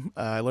from him.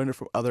 I learned it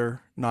from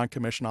other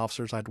non-commissioned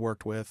officers I'd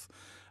worked with.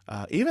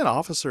 Even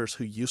officers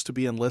who used to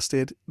be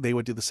enlisted, they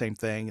would do the same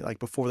thing. Like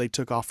before they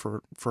took off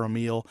for a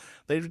meal,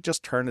 they would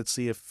just turn and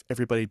see if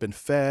everybody had been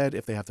fed,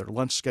 if they have their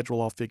lunch schedule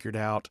all figured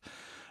out.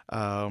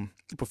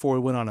 Before we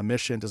went on a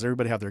mission, does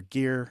everybody have their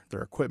gear,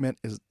 their equipment?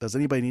 Does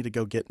anybody need to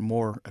go get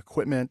more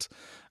equipment?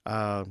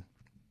 Uh,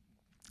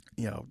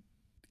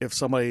 if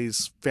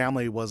somebody's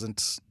family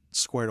wasn't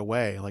squared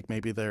away, like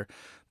maybe there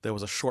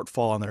was a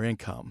shortfall on their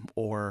income,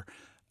 or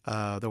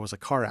there was a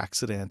car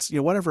accident,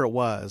 whatever it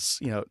was,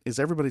 is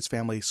everybody's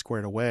family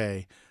squared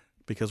away?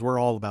 Because we're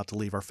all about to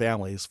leave our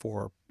families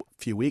for a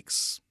few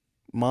weeks,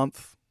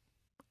 month,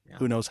 Yeah.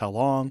 who knows how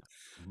long.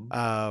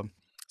 Mhm.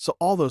 So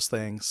all those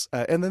things.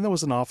 And then there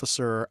was an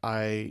officer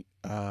I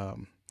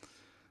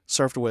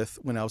served with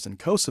when I was in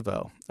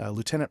Kosovo,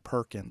 Lieutenant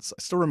Perkins.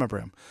 I still remember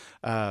him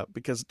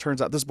because it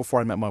turns out, this is before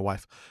I met my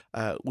wife,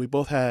 we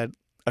both had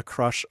a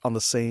crush on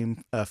the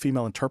same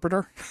female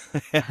interpreter.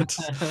 and,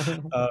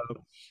 uh,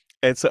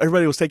 and so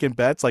everybody was taking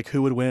bets, like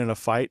who would win in a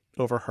fight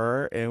over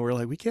her. And we're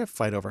like, we can't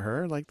fight over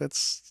her. Like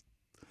that's,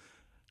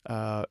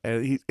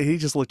 and he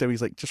just looked at me.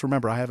 He's like, just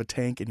remember, I have a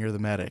tank and you're the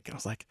medic. And I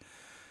was like,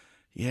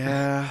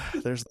 yeah,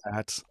 there's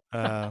that.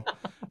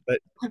 But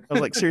I was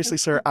like, seriously,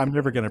 sir, I'm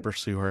never going to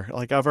pursue her.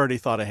 Like, I've already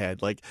thought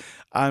ahead. Like,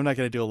 I'm not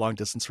going to do a long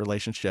distance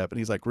relationship. And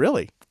he's like,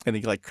 really? And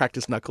he like cracked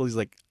his knuckles. He's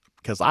like,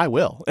 because I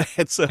will.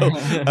 And so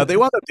they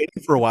wound up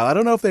dating for a while. I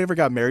don't know if they ever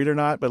got married or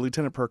not, but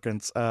Lieutenant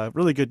Perkins,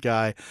 really good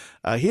guy.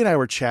 He and I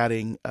were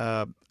chatting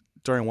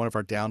during one of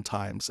our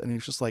downtimes, and he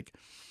was just like,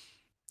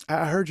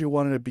 I heard you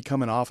wanted to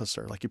become an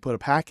officer. Like, you put a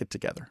packet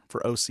together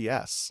for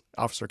OCS,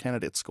 Officer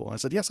Candidate School. And I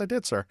said, yes, I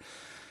did, sir.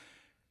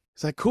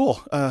 He's like,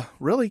 cool.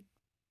 Really,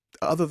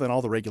 other than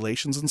all the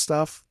regulations and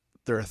stuff,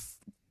 there are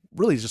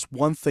really just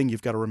one thing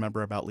you've got to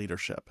remember about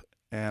leadership.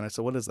 And I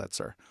said, what is that,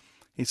 sir?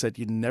 He said,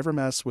 you never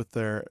mess with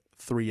their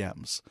 3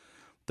 M's,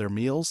 their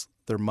meals,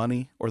 their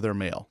money, or their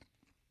mail.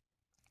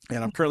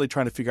 And I'm currently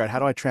trying to figure out how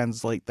do I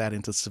translate that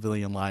into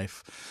civilian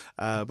life.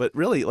 But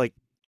really, like,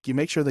 you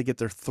make sure they get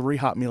their 3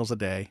 hot meals a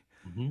day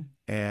Mhm.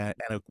 and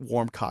a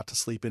warm cot to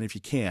sleep in if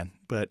you can.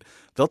 But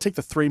they'll take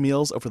the 3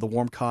 meals over the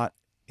warm cot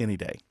any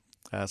day.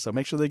 So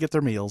make sure they get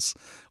their meals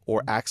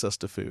or access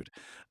to food.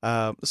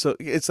 So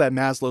it's that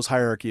Maslow's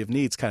hierarchy of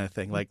needs kind of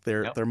thing. Like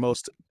Yep. their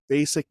most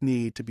basic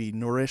need to be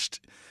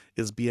nourished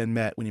is being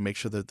met when you make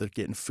sure that they're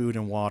getting food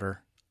and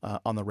water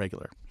on the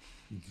regular.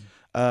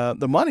 Mhm.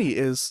 The money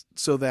is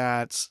so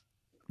that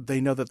they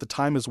know that the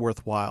time is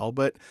worthwhile,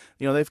 but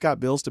they've got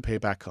bills to pay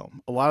back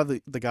home. A lot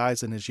of the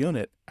guys in his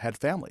unit had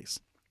families,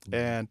 Mhm.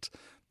 and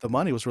the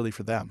money was really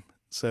for them.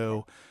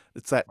 So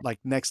it's that like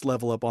next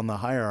level up on the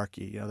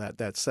hierarchy,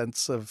 that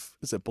sense of,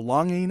 is it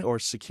belonging or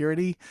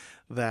security?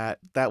 That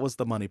was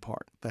the money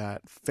part.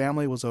 That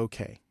family was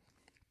okay.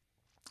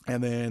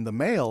 And then the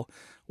male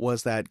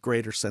was that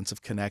greater sense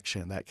of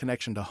connection, that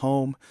connection to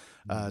home,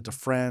 to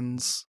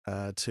friends,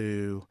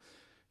 to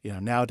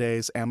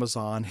nowadays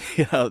Amazon,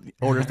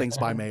 order things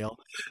by mail.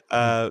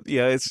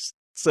 It's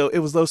so it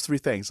was those three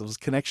things. It was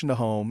connection to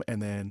home,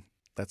 and then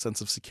that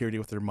sense of security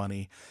with their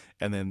money,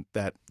 and then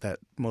that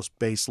most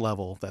base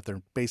level that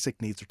their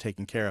basic needs are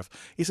taken care of.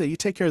 He said, you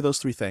take care of those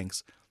three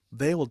things,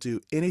 they will do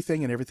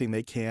anything and everything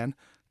they can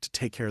to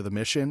take care of the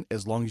mission,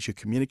 as long as you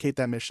communicate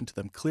that mission to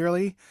them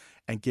clearly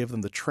and give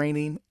them the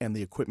training and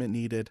the equipment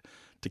needed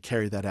to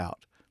carry that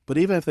out. But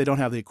even if they don't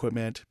have the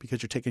equipment,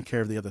 because you're taking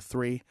care of the other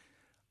three,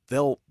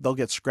 they'll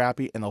get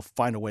scrappy and they'll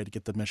find a way to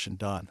get the mission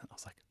done. I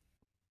was like,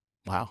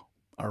 wow,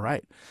 all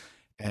right.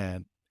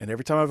 And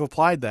every time I've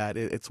applied that,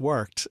 it's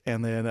worked.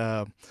 And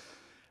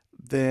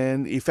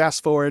then you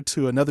fast forward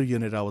to another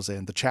unit I was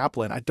in, the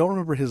chaplain. I don't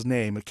remember his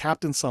name, a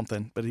captain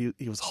something, but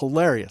he was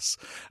hilarious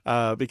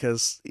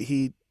because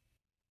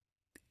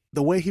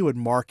the way he would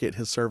market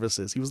his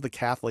services, he was the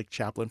Catholic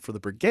chaplain for the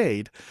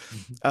brigade.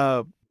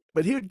 Mhm.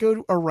 But he would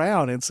go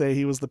around and say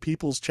he was the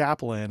people's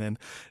chaplain,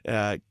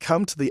 and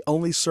come to the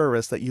only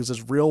service that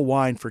uses real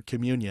wine for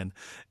communion.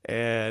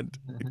 And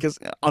because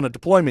on a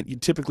deployment, you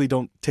typically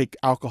don't take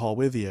alcohol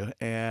with you.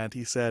 And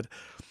he said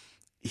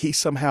he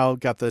somehow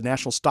got the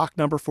national stock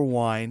number for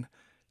wine,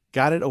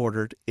 got it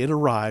ordered, it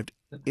arrived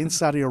in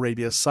Saudi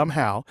Arabia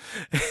somehow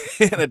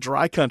in a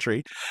dry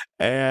country,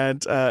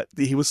 and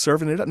he was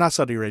serving it, not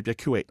Saudi Arabia,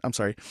 Kuwait, I'm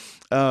sorry.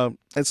 And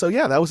so,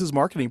 yeah, that was his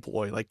marketing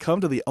ploy. Like, come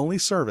to the only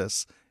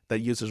service that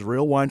uses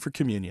real wine for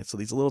communion. So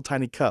these little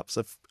tiny cups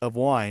of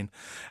wine,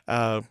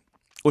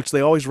 which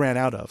they always ran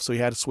out of. So he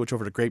had to switch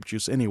over to grape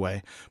juice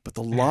anyway. But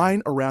the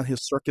line around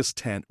his circus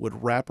tent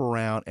would wrap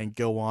around and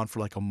go on for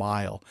like a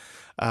mile.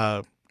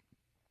 And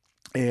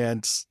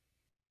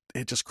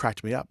it just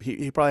cracked me up.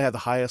 He probably had the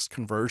highest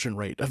conversion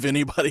rate of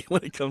anybody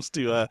when it comes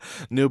to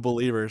new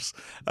believers.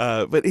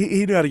 But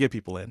he knew how to get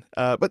people in.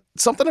 But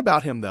something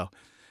about him, though,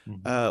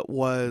 Mhm.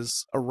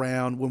 was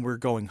around when we were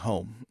going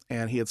home.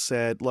 And he had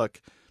said,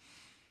 look,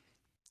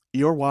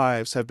 your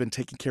wives have been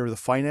taking care of the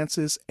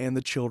finances and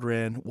the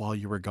children while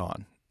you were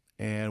gone.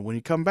 And when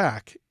you come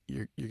back,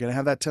 you're going to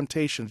have that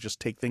temptation to just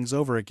take things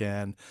over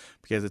again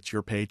because it's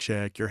your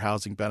paycheck, your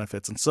housing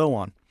benefits, and so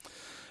on.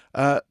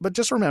 But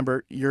just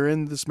remember, you're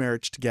in this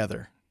marriage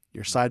together.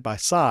 You're side by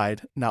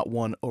side, not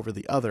one over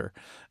the other.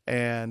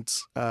 And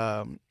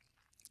Right.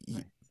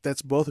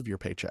 that's both of your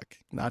paycheck,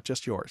 not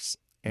just yours.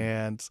 Mhm.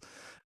 And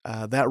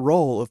that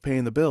role of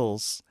paying the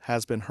bills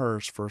has been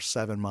hers for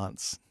 7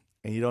 months.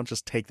 And you don't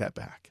just take that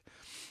back.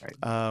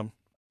 Right. Um,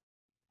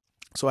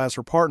 so, as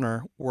her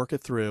partner, work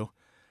it through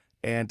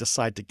and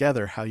decide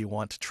together how you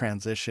want to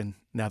transition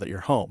now that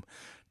you're home.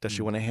 Does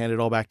she Mm. want to hand it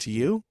all back to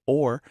you,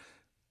 or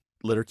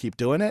let her keep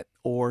doing it,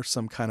 or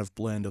some kind of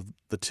blend of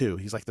the two?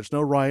 He's like, there's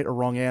no right or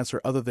wrong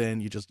answer other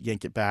than you just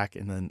yank it back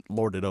and then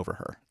lord it over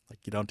her.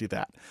 Like, you don't do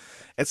that.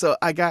 And so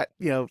I got,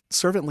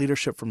 servant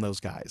leadership from those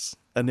guys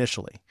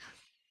initially.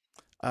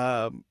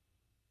 Um,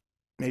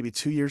 Maybe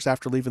 2 years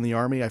after leaving the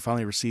army, I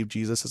finally received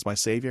Jesus as my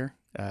savior.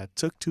 It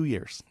took 2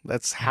 years.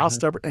 That's how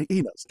stubborn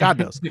he knows. God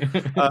knows.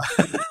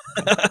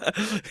 Uh,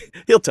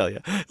 he'll tell you.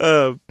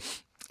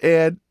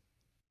 And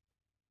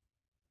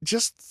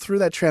just through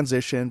that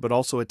transition, but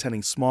also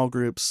attending small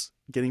groups,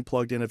 getting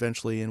plugged in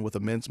eventually in with a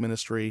men's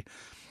ministry,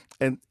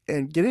 and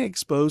getting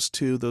exposed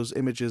to those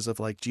images of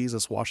like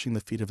Jesus washing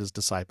the feet of his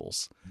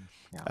disciples,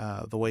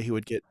 Yeah. the way he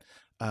would get,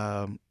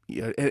 and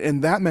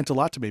that meant a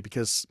lot to me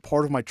because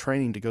part of my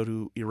training to go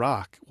to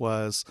Iraq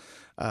was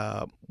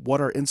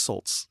what are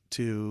insults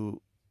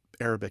to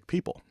Arabic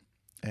people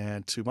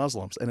and to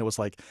Muslims, and it was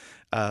like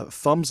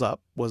thumbs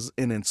up was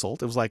an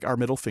insult. It was like our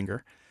middle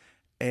finger.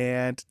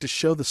 And to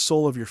show the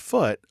sole of your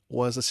foot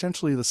was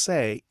essentially to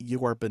say,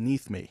 you are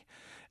beneath me.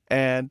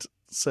 And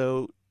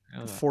so I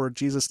know that. for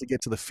Jesus to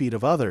get to the feet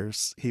of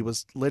others, he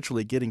was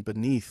literally getting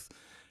beneath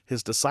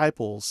his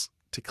disciples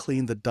to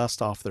clean the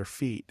dust off their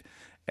feet.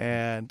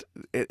 And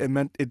it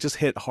meant, it just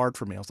hit hard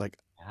for me. I was like,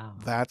 Yeah.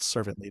 that's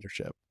servant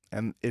leadership.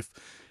 And if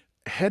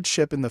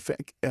headship in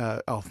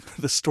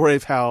the story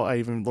of how I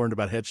even learned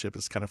about headship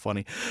is kind of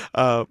funny.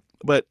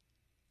 But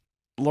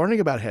learning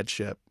about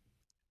headship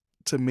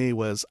to me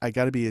was, I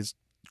got to be as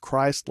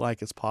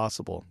Christ-like as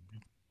possible.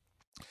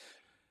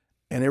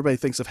 And everybody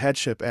thinks of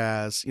headship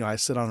as, I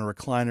sit on a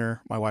recliner,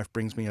 my wife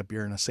brings me a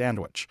beer and a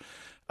sandwich.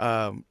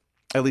 Um,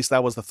 at least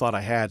that was the thought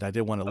I had. I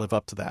didn't want to live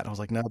up to that. I was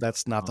like, no,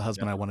 that's not the Oh,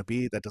 husband I yeah. want to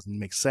be. That doesn't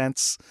make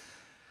sense.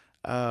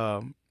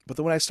 But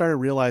then when I started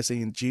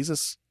realizing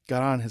Jesus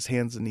got on his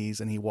hands and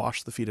knees and he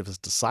washed the feet of his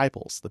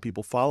disciples, the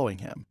people following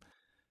him,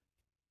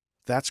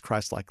 that's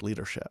Christ-like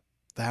leadership.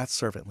 That's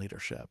servant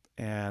leadership.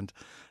 And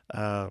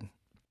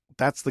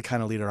that's the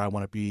kind of leader I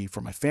want to be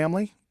for my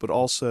family, but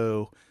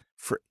also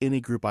for any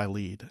group I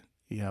lead.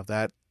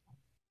 That,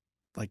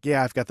 like,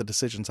 yeah, I've got the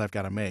decisions I've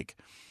got to make,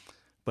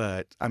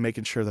 but I'm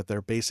making sure that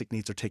their basic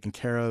needs are taken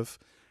care of,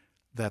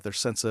 that their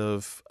sense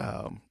of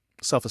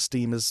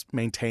self-esteem is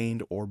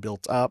maintained or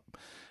built up,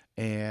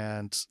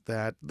 and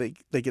that they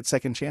get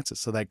second chances.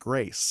 So that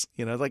grace,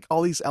 like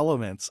all these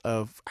elements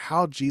of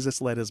how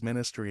Jesus led his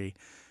ministry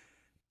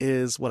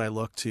is what I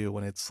look to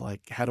when it's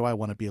like, how do I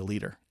want to be a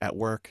leader at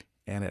work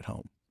and at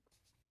home?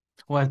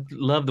 Well, I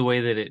love the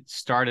way that it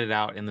started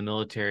out in the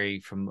military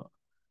from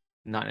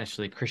not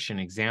necessarily Christian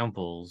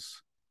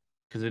examples,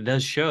 because it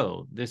does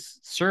show this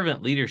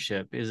servant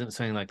leadership isn't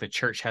something like the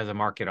church has a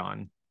market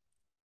on.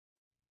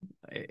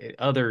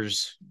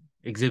 Others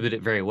exhibit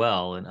it very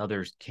well, and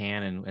others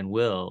can and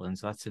will. And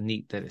so that's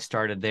neat that it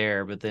started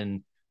there, but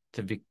then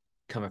to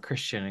become a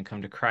Christian and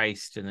come to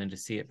Christ, and then to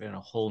see it in a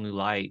whole new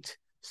light,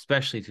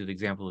 especially through the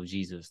example of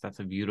Jesus. That's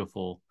a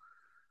beautiful,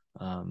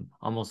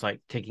 almost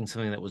like taking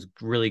something that was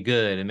really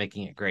good and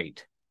making it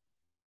great.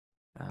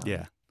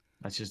 Yeah.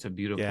 That's just a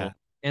beautiful, Yeah.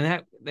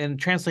 and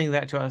translating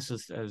that to us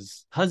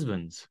as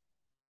husbands.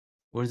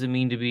 What does it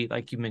mean to be,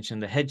 like you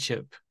mentioned, the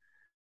headship?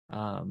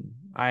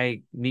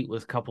 I meet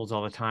with couples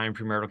all the time,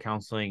 premarital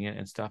counseling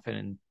and stuff,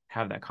 and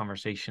have that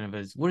conversation of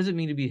what does it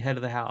mean to be head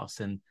of the house?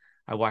 And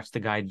I watch the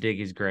guy dig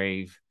his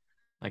grave,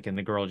 and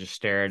the girl just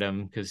stare at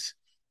him because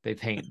they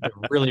paint the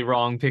really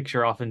wrong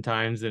picture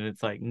oftentimes. And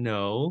it's like,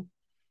 no,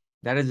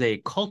 that is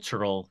a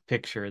cultural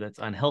picture that's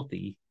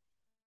unhealthy.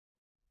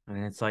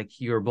 And it's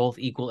like, you're both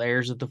equal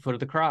heirs at the foot of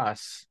the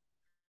cross.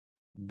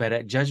 But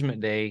at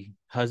Judgment Day,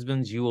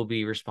 husbands, you will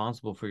be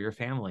responsible for your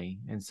family.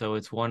 And so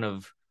it's one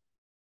of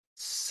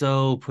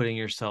putting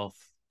yourself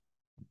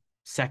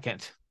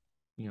second.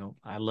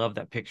 I love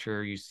that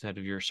picture you said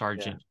of your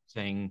sergeant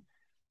saying,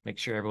 make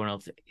sure everyone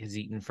else is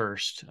eaten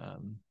first.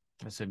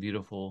 That's a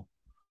beautiful,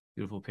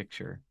 beautiful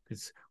picture.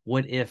 Because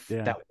what if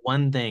that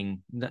one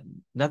thing,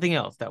 nothing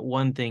else, that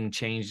one thing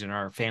changed in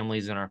our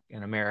families,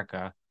 in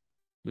America,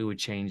 we would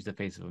change the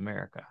face of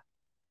America.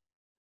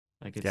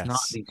 Like, it's not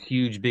these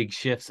huge, big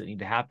shifts that need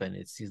to happen.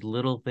 It's these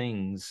little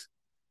things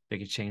that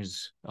could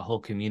change a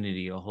whole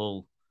community, a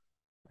whole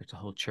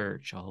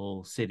church, a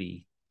whole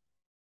city.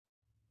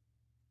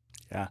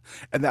 Yeah.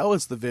 And that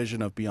was the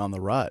vision of Beyond the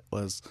Rut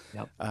was,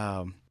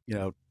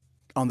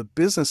 on the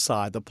business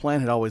side, the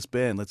plan had always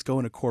been, let's go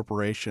into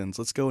corporations,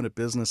 let's go into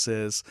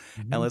businesses,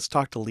 and let's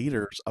talk to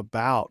leaders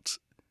about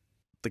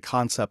the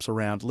concepts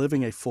around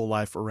living a full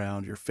life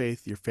around your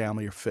faith, your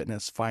family, your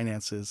fitness,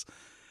 finances,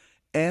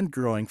 and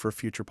growing for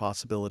future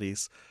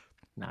possibilities.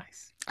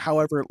 Nice.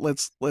 However,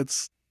 let's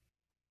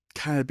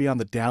kind of be on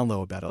the down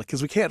low about it,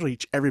 because we can't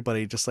reach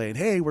everybody just saying,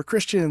 hey, we're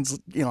Christians,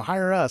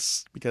 hire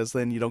us, because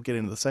then you don't get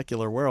into the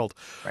secular world.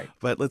 Right.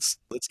 But let's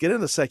get into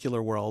the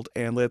secular world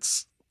and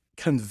let's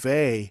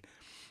convey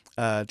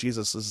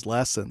Jesus's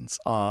lessons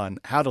on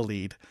how to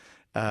lead.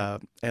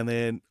 And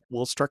then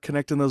we'll start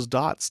connecting those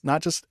dots,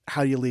 not just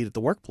how you lead at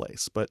the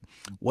workplace, but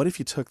what if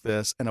you took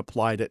this and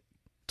applied it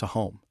to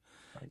home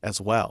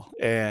as well?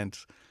 And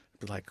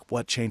be like,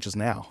 what changes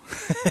now?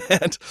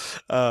 And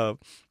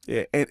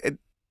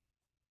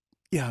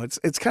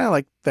it's kind of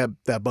like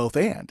that both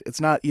and. It's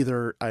not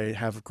either I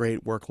have a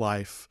great work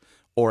life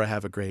or I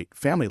have a great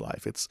family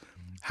life. It's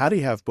how do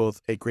you have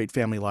both a great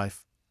family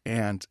life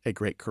and a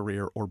great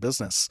career or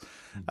business,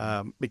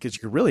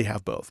 because you really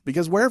have both.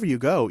 Because wherever you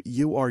go,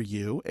 you are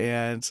you.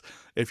 And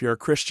if you're a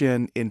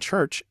Christian in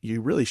church,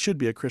 you really should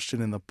be a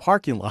Christian in the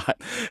parking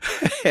lot.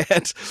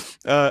 And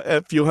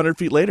a few hundred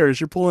feet later, as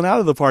you're pulling out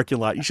of the parking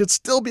lot, you should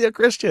still be a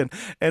Christian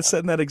and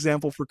setting that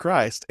example for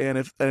Christ.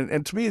 And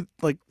and to me,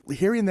 like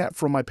hearing that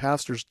from my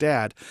pastor's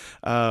dad,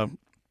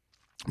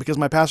 because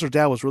my pastor's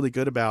dad was really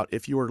good about,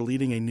 if you were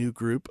leading a new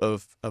group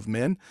of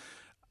men,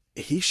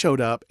 he showed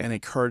up and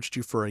encouraged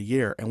you for a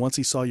year. And once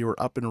he saw you were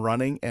up and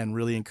running and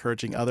really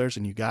encouraging others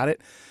and you got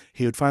it,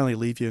 he would finally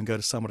leave you and go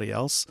to somebody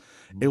else.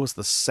 It was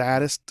the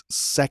saddest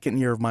second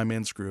year of my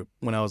men's group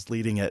when I was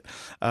leading it,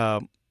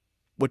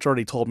 which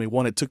already told me,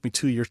 one, it took me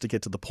 2 years to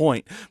get to the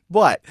point,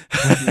 but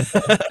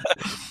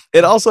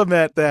it also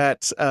meant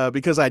that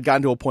because I'd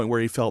gotten to a point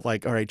where he felt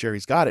like, all right,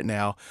 Jerry's got it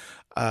now,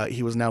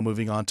 he was now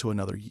moving on to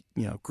another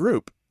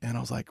group. And I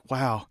was like,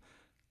 wow,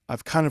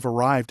 I've kind of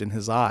arrived in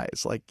his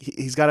eyes. Like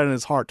he's got it in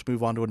his heart to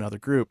move on to another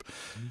group.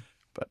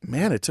 But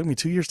man, it took me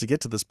 2 years to get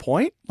to this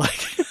point.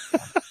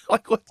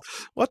 Like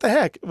what the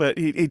heck? But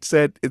he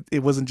said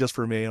it wasn't just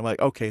for me. I'm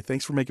like, okay,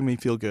 thanks for making me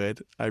feel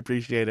good. I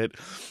appreciate it.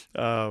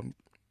 And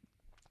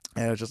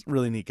it was just a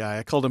really neat guy.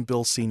 I called him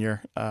Bill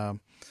Senior,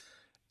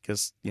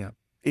 because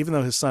even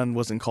though his son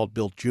wasn't called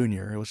Bill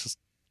Jr., it was just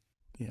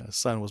his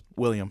son was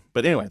William.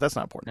 But anyway, that's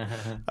not important.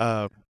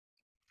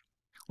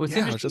 Well, it's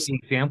interesting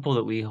the example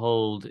that we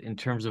hold in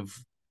terms of,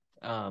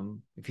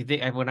 if you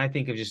think, when I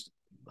think of just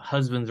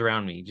husbands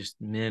around me, just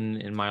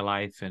men in my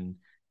life and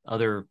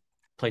other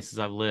places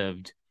I've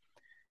lived,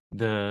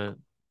 the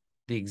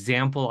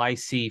example I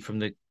see from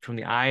the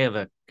eye of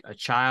a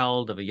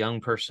child, of a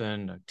young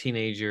person, a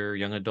teenager,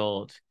 young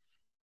adult,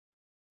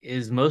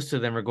 is most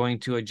of them are going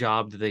to a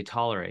job that they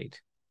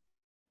tolerate.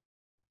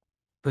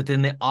 But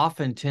then they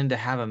often tend to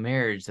have a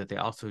marriage that they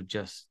also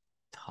just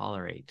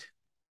tolerate.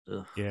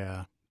 Ugh.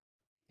 Yeah.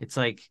 It's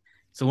like,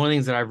 so one of the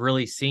things that I've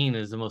really seen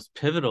is the most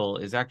pivotal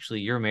is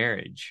actually your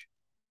marriage.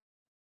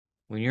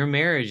 When your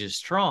marriage is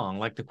strong,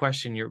 like the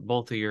question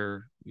both of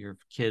your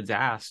kids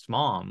asked,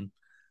 Mom,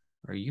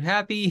 are you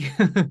happy?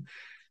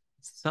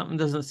 Something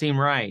doesn't seem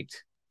right.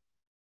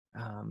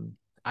 Um,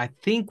 I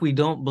think we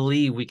don't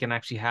believe we can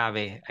actually have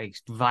a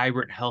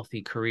vibrant,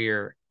 healthy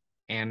career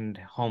and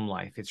home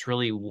life. It's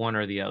really one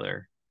or the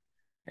other.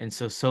 And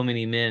so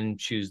many men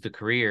choose the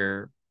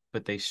career,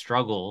 but they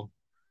struggle.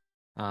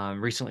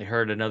 Recently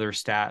heard another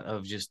stat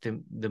of just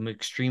the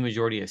extreme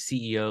majority of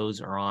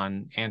CEOs are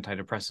on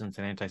antidepressants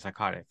and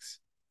antipsychotics.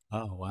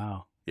 Oh,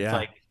 wow. It's Yeah.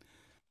 like,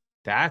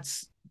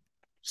 that's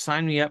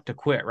sign me up to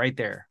quit right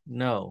there.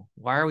 No,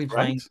 why are we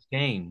playing Right. this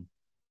game?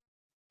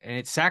 And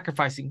it's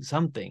sacrificing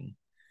something.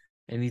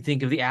 And you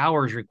think of the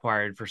hours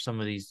required for some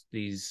of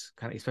these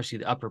kind of, especially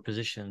the upper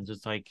positions.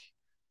 It's like,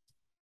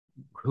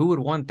 who would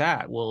want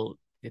that? Well,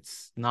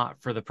 it's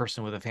not for the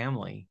person with a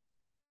family.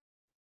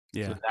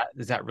 So Yeah.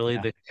 is that really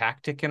Yeah. the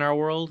tactic in our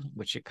world?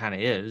 Which it kind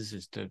of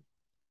is to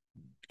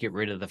get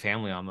rid of the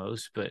family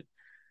almost. But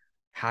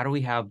how do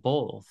we have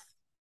both?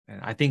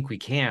 And I think we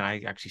can.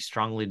 I actually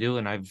strongly do,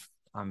 and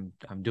I'm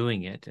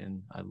doing it,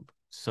 and I'm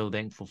so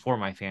thankful for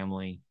my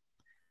family.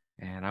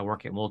 And I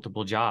work at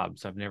multiple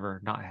jobs. I've never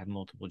not had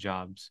multiple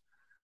jobs.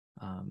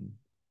 Um,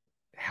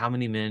 how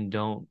many men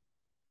don't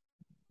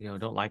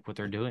like what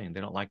they're doing?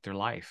 They don't like their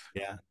life.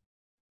 Yeah.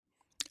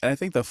 And I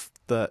think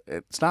the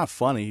it's not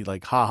funny,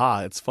 like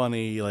haha, it's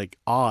funny, like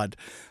odd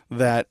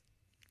that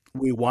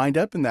we wind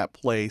up in that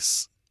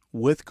place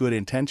with good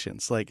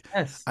intentions. Like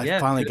Yes, I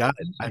yes, finally good got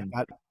it. I intention.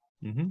 got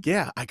Mm-hmm.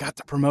 Yeah, I got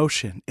the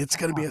promotion. It's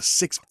going to be Yeah. a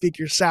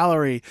six-figure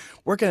salary.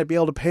 We're going to be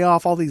able to pay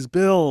off all these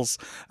bills.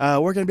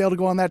 We're going to be able to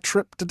go on that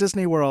trip to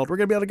Disney World. We're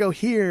going to be able to go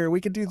here.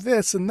 We could do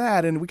this and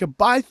that, and we could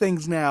buy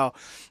things now.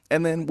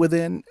 And then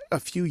within a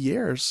few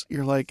years,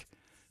 you're like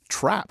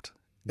trapped.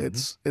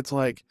 Mm-hmm. It's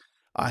like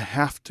I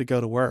have to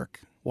go to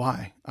work.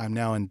 Why? I'm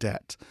now in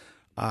debt.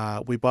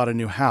 We bought a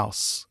new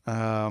house.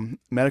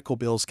 Medical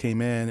bills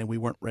came in, and we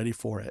weren't ready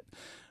for it.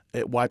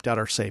 It wiped out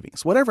our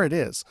savings. Whatever it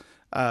is,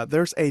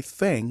 there's a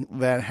thing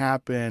that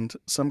happened,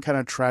 some kind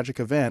of tragic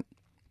event,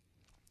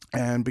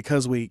 and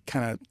because we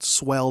kind of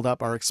swelled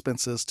up our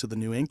expenses to the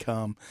new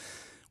income,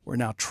 we're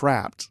now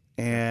trapped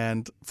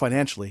and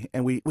financially,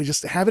 and we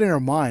just have it in our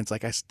minds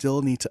like I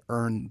still need to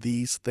earn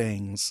these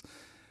things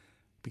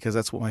because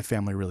that's what my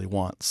family really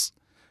wants.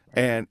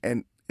 Right.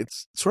 And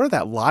it's sort of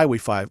that lie we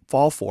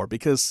fall for,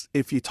 because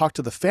if you talk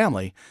to the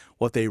family,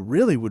 what they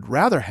really would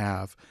rather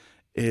have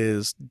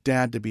is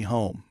dad to be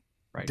home,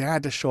 Right.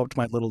 dad to show up to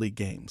my little league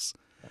games,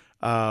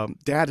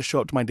 dad to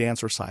show up to my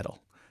dance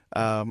recital.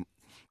 Um,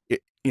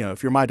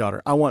 if you're my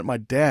daughter, I want my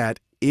dad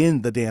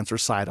in the dance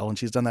recital, and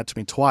she's done that to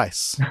me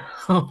twice.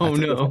 I Oh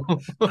took her. no.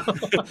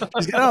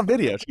 She's got it on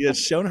video. She has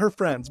shown her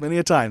friends many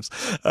a times.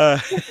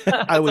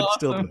 I That's would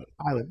still do awesome. it.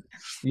 I would.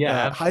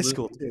 Yeah, High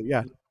school absolutely. too.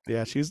 Yeah,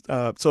 yeah. She's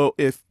so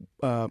if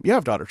you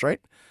have daughters,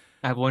 right?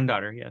 I have one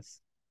daughter,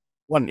 yes.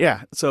 One,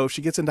 yeah. So if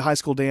she gets into high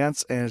school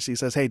dance and she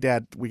says, "Hey,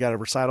 Dad, we got a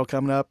recital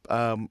coming up.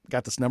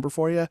 Got this number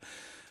for you."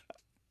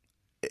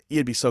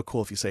 It'd be so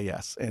cool if you say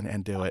yes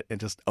and do it and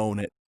just own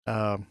it.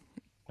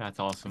 That's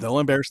awesome. They'll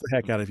embarrass the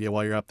heck out of you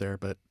while you're up there,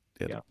 but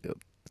Yeah,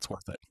 it's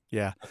worth it.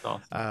 Yeah. that's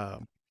awesome.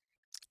 Um,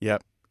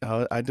 yep.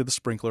 I did the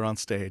sprinkler on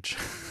stage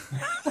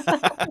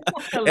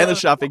I and the love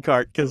shopping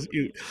cart because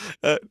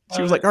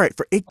she was like, it. "All right,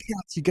 for 8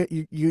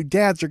 pounds, you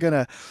dads are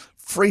gonna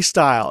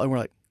freestyle," and we're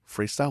like,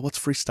 "Freestyle? What's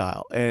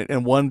freestyle?"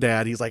 And one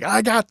dad, he's like,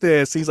 "I got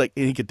this." He's like,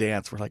 and he could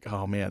dance. We're like,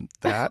 "Oh man,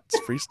 that's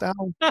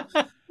freestyle."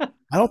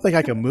 I don't think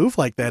I can move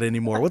like that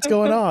anymore. What's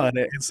going on?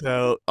 And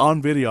so on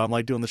video, I'm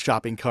like doing the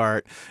shopping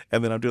cart,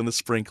 and then I'm doing the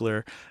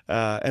sprinkler.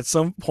 At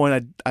some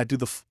point, I do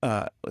the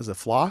was it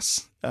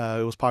floss?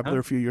 It was popular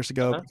a few years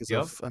ago because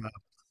Yep. of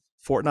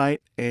Fortnite,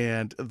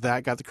 and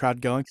that got the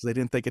crowd going because they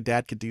didn't think a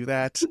dad could do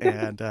that.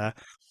 And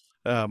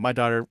my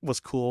daughter was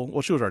cool.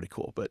 Well, she was already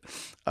cool, but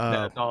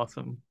uh, That's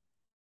awesome.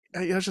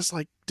 it was just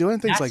like doing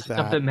things That's like the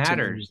stuff that that to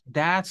me. matters.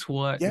 That's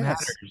what Yes,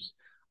 matters.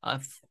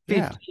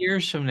 yeah, 50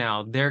 years from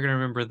now, they're going to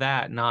remember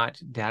that, not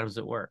dad was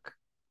at work.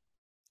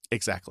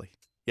 exactly.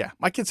 Yeah,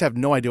 my kids have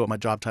no idea what my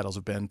job titles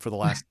have been for the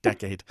last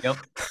decade.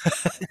 Yep.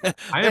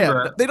 I Yeah,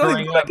 remember they don't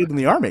even growing know what I up, did in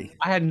the army.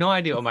 I had no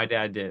idea what my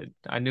dad did.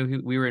 I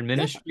knew we were in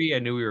Yeah, ministry. I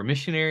knew we were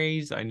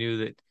missionaries. I knew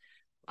that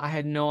I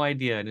had no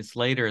idea. And it's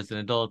later as an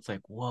adult, it's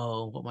like,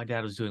 whoa, what my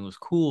dad was doing was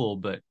cool,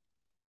 but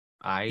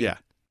I yeah,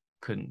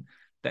 couldn't.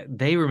 That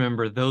they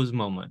remember those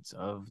moments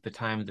of the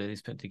times that they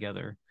spent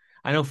together.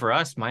 I know for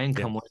us, my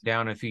yeah. income went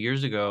down a few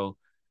years ago.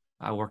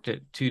 I worked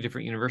at two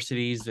different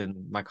universities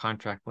and my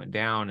contract went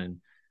down.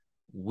 And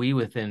we,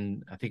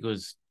 within, I think it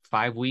was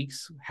 5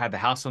 weeks, had the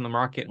house on the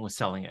market and was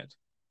selling it.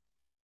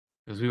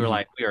 because we were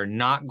like, we are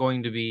not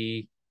going to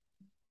be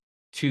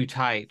too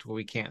tight where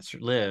we can't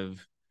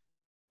live,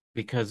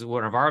 because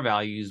one of our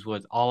values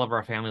was all of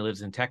our family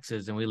lives in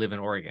Texas and we live in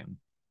Oregon,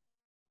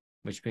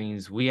 which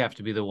means we have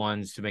to be the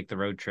ones to make the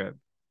road trip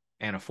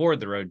and afford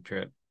the road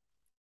trip.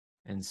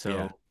 And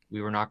so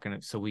we were not going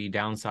to, so we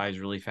downsized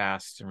really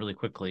fast and really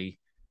quickly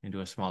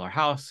into a smaller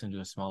house, into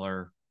a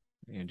smaller,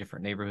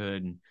 different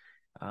neighborhood.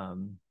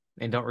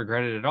 And don't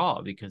regret it at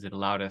all, because it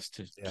allowed us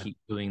to keep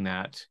doing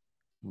that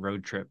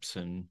road trips.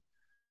 And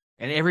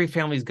every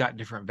family's got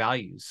different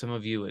values. Some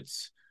of you,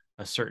 it's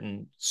a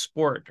certain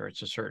sport, or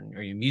it's a certain,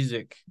 or your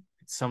music,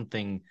 it's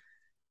something.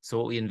 So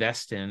what we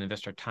invest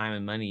our time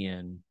and money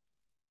in,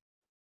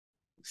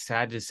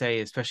 sad to say,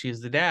 especially as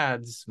the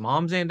dads,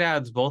 moms and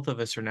dads, both of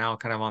us are now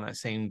kind of on that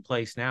same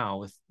place now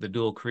with the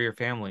dual career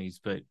families,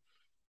 but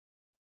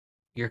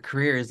your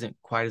career isn't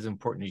quite as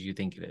important as you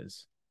think it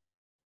is.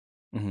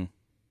 Mm-hmm.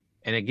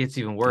 And it gets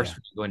even worse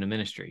when you go into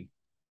ministry,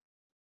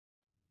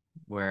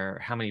 where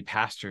how many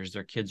pastors,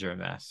 their kids are a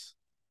mess.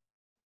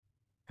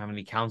 How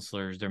many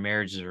counselors, their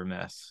marriages are a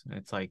mess. And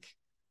it's like,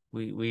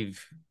 we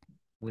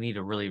need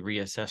to really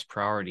reassess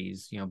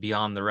priorities,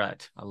 beyond the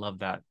rut. I love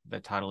that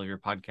title of your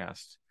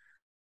podcast,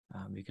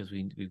 because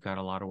we've got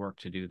a lot of work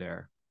to do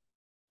there.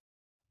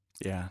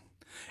 Yeah.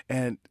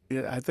 And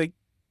I think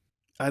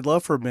I'd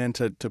love for men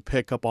to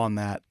pick up on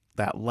that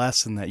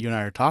lesson that you and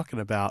I are talking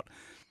about,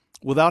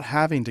 without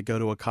having to go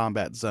to a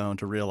combat zone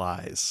to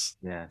realize,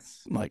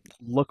 like,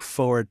 look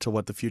forward to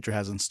what the future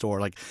has in store.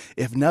 Like,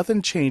 if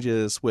nothing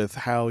changes with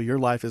how your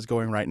life is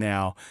going right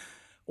now,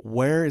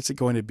 where is it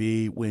going to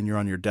be when you're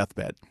on your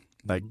deathbed?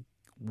 Like,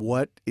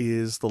 what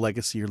is the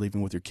legacy you're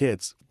leaving with your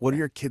kids? What are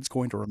your kids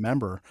going to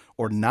remember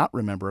or not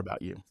remember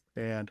about you?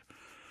 And,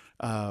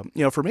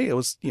 for me, it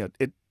was,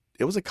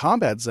 it was a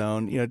combat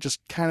zone, just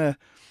kind of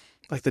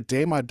like the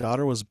day my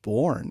daughter was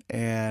born,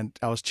 and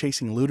I was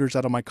chasing looters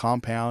out of my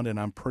compound, and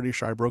I'm pretty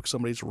sure I broke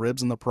somebody's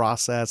ribs in the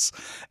process.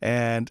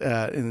 And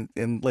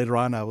later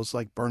on, I was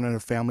like burning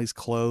her family's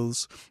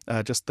clothes,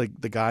 just the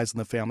guys in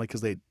the family,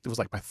 because it was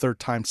like my third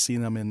time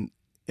seeing them in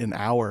an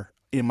hour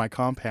in my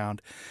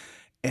compound.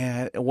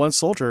 And one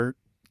soldier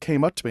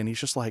came up to me, and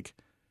he's just like,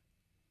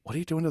 "What are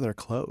you doing to their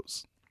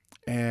clothes?"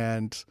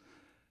 And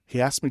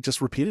he asked me just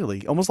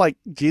repeatedly, almost like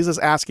Jesus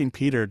asking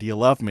Peter, "Do you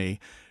love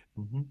me?"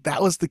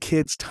 That was the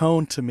kid's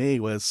tone to me,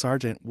 was,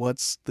 "Sergeant,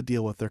 what's the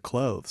deal with their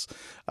clothes?"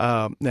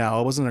 Now,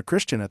 I wasn't a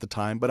Christian at the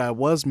time, but I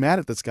was mad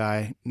at this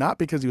guy, not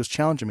because he was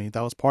challenging me.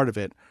 That was part of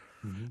it.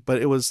 But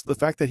it was the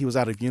fact that he was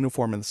out of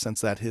uniform, in the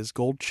sense that his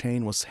gold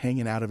chain was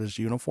hanging out of his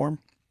uniform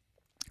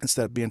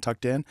instead of being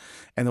tucked in.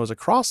 And there was a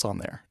cross on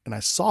there. And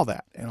I saw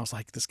that. And I was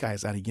like, this guy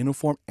is out of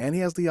uniform, and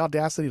he has the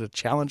audacity to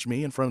challenge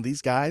me in front of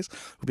these guys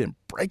who've been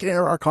breaking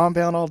into our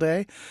compound all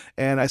day.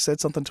 And I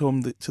said something to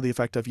him to the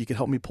effect of, "You could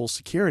help me pull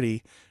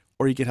security,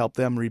 or you could help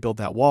them rebuild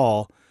that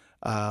wall.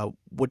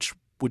 Which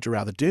would you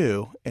rather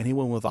do?" And he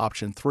went with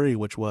option 3,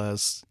 which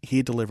was,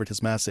 he delivered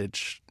his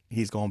message.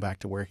 He's going back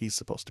to where he's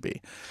supposed to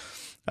be.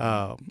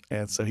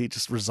 And so he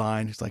just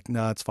resigned. He's like,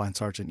 "No, it's fine,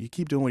 Sergeant. You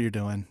keep doing what you're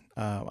doing.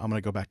 I'm going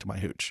to go back to my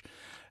hooch."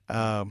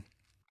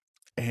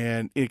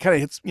 And it kind of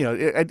hits,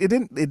 it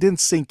didn't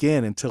sink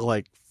in until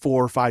like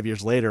 4 or 5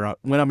 years later,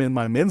 when I'm in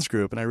my men's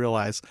group, and I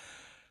realized,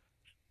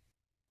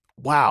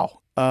 wow,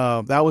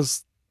 that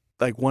was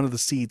like one of the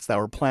seeds that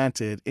were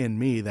planted in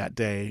me that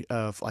day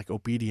of like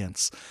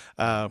obedience.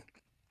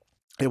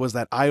 It was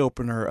that eye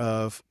opener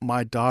of,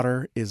 my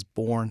daughter is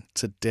born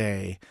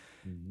today.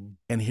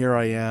 And here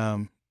I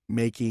am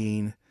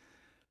making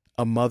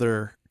a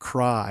mother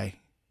cry,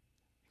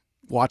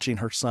 watching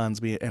her sons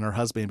and her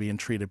husband being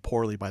treated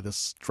poorly by this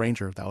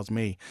stranger. That was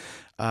me.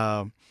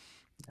 It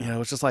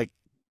was just like,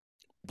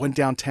 went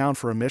downtown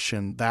for a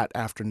mission that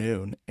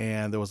afternoon,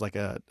 and there was like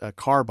a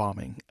car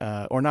bombing,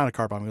 or not a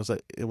car bombing.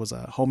 It was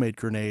a homemade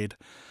grenade.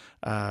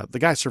 The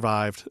guy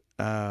survived,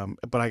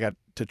 but I got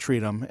to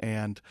treat him.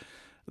 And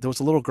there was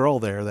a little girl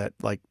there that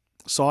like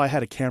saw I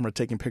had a camera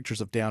taking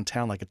pictures of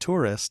downtown like a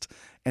tourist,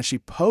 and she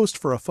posed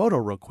for a photo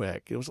real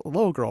quick. It was a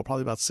little girl,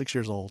 probably about 6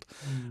 years old.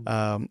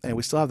 And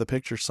we still have the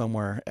picture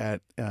somewhere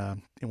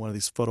in one of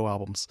these photo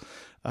albums.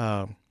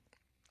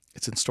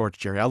 It's in storage,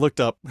 Jerry. I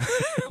looked up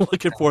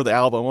looking for the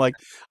album. I'm like,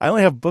 I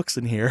only have books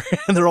in here,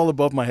 and they're all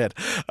above my head.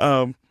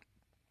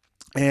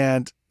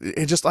 And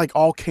it just like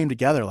all came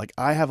together. Like,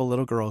 I have a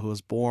little girl who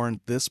was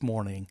born this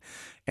morning,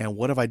 and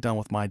what have I done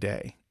with my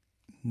day?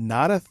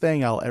 Not a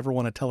thing I'll ever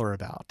want to tell her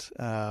about.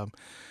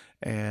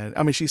 And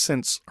I mean, she's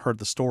since heard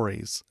the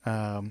stories,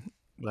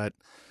 but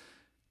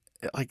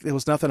like, there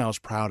was nothing I was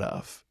proud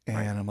of.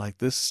 And I'm like,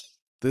 this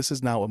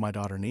is not what my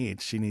daughter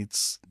needs. She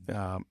needs,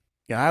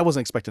 I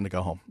wasn't expecting to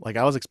go home. Like,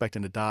 I was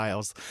expecting to die.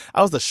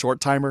 I was the short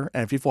timer.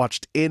 And if you've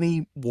watched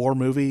any war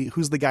movie,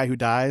 who's the guy who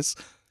dies?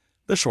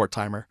 The short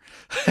timer.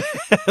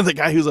 The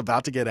guy who's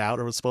about to get out,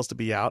 or was supposed to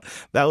be out.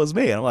 That was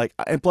me. And I'm like,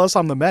 and plus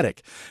I'm the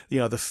medic.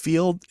 The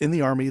field in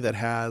the Army that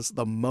has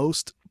the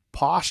most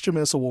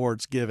posthumous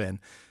awards given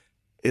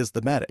is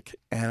the medic.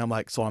 And I'm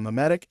like, so I'm a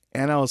medic,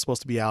 and I was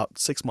supposed to be out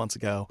 6 months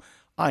ago.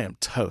 I am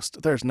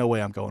toast. There's no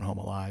way I'm going home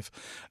alive.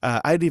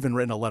 I'd even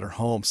written a letter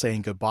home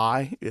saying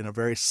goodbye in a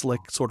very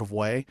slick sort of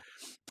way.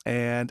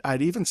 And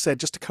I'd even said,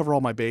 just to cover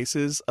all my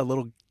bases, a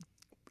little,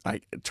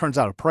 it turns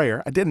out a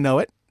prayer. I didn't know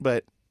it,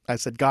 but I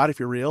said, God, if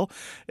you're real,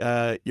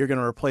 you're going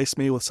to replace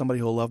me with somebody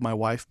who will love my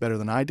wife better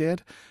than I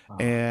did Oh,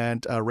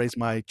 and raise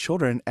my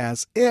children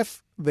as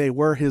if they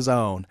were his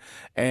own.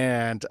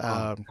 And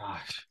oh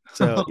gosh.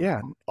 so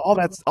yeah, all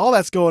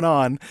that's going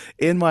on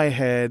in my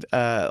head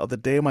the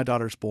day my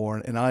daughter's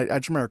born, and I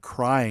just remember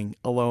crying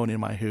alone in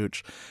my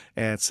hooch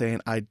and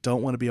saying, I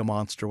don't want to be a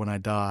monster when I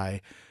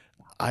die.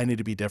 I need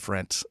to be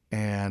different.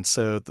 And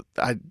so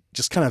I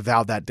just kind of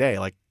vowed that day,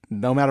 like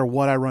no matter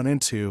what I run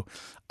into,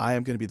 I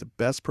am going to be the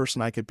best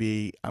person I could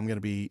be. I'm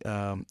going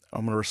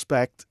to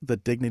respect the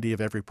dignity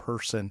of every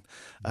person,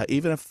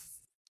 even if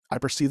I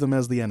perceive them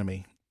as the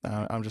enemy.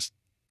 I'm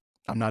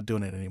not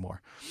doing it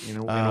anymore. In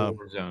a Um,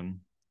 war zone.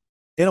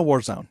 in a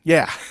war zone.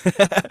 Yeah.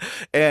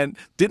 And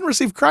didn't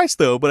receive Christ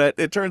though, but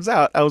it turns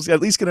out I was at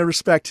least going to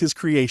respect his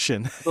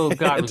creation. Well,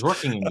 God was And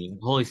working in you.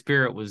 The Holy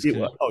Spirit was oh,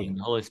 convicting.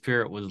 The Holy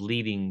Spirit was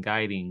leading,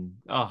 guiding.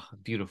 Oh,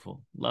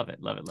 beautiful. Love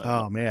it. Love it. Love it.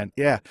 Love oh man.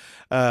 Yeah.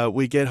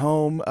 We get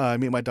home, I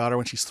meet my daughter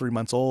when she's 3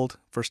 months old.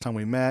 First time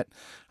we met.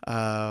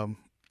 Um,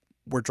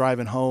 we're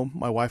driving home.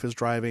 My wife is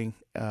driving,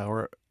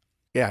 or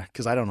yeah,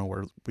 because I don't know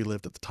where we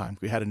lived at the time.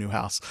 We had a new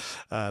house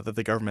that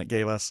the government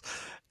gave us,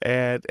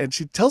 and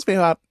she tells me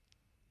about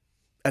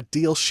a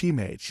deal she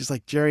made. She's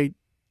like, Jerry,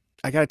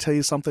 I gotta tell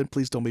you something.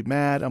 Please don't be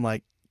mad. I'm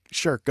like,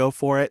 sure, go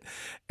for it.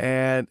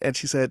 And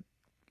she said,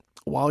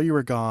 while you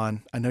were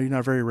gone, I know you're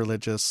not very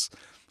religious,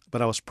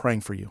 but I was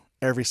praying for you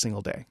every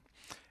single day.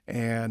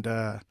 And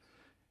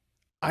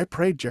I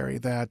prayed, Jerry,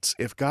 that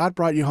if God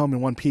brought you home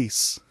in one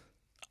piece,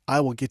 I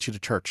will get you to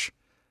church,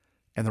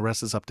 and the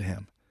rest is up to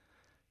Him.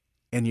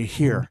 And you're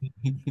here,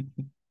 it.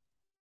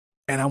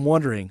 and I'm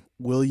wondering,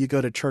 will you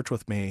go to church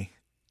with me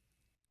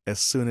as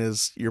soon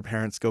as your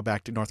parents go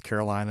back to North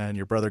Carolina and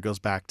your brother goes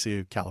back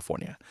to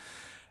California?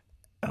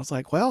 And I was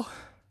like, well,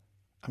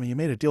 I mean, you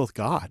made a deal with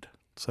God,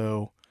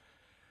 so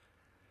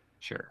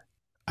Sure.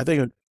 I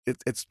think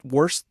it's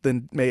worse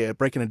than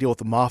breaking a deal with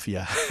the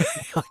mafia.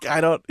 Like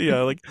I don't,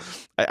 like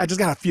I just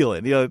got a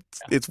feeling,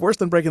 it's worse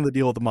than breaking the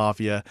deal with the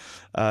mafia.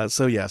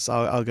 So yes,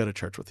 I'll go to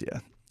church with you.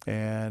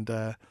 And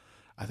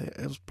I think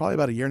it was probably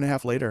about a year and a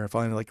half later I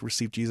finally like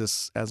received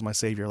Jesus as my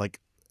savior, like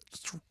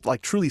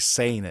truly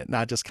saying it,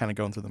 not just kind of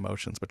going through the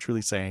motions, but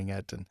truly saying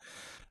it. And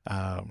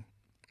um,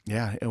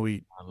 yeah, and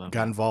we I love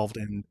got that. involved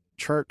in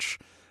church.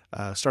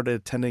 Started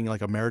attending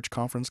like a marriage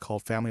conference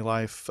called Family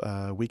Life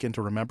Weekend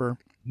to Remember.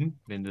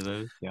 Been to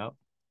those. Yep.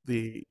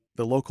 The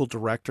local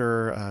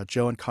director,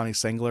 Joe and Connie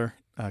Sengler.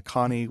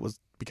 Connie was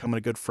becoming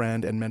a good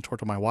friend and mentor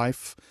to my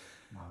wife,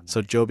 Oh,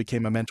 so Joe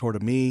became a mentor to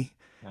me.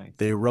 nice.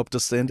 They roped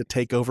us in to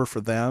take over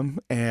for them,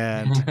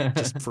 and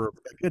just for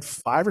a good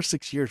 5 or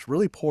 6 years,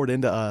 really poured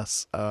into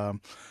us,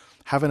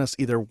 having us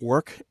either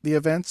work the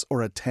events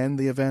or attend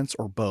the events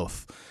or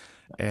both,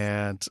 Nice.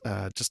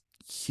 and just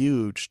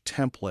huge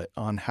template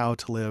on how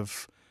to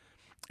live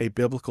a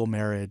biblical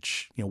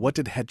marriage. What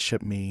did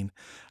headship mean?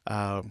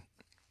 Um,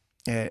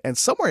 and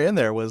somewhere in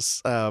there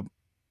was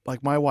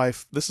like my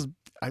wife. This is,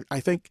 I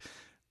think,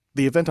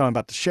 the event I'm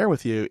about to share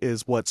with you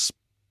is what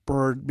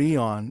spurred me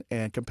on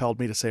and compelled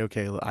me to say,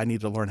 okay, I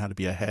need to learn how to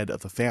be a head of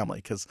the family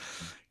because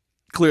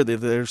clearly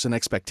there's an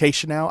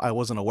expectation now I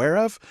wasn't aware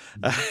of.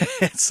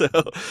 And so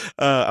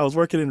I was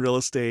working in real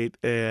estate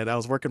and I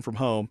was working from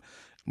home.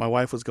 My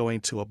wife was going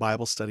to a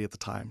Bible study at the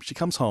time. She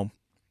comes home,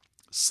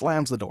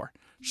 slams the door.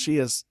 She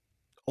has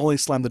only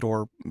slammed the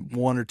door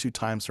one or two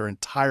times her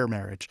entire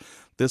marriage.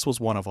 This was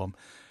one of them.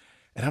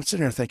 And I'm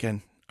sitting there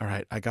thinking, all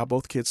right, I got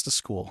both kids to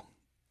school.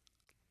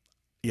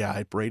 Yeah,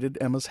 I braided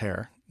Emma's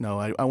hair. No,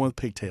 I went with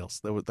pigtails.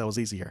 That was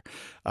easier.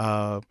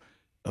 Uh,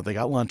 they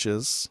got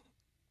lunches.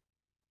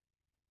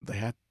 They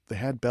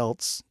had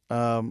belts.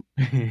 I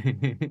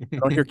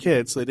don't hear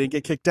kids, so they didn't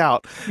get kicked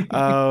out.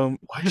 Why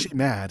is she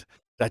mad?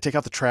 Did I take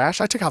out the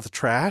trash? I took out the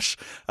trash.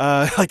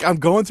 Like I'm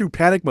going through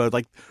panic mode.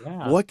 Like,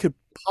 Yeah. what could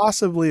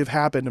possibly have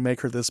happened to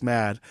make her this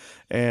mad?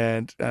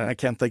 And I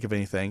can't think of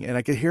anything. And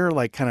I could hear her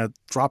like kind of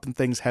dropping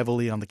things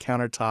heavily on the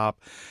countertop.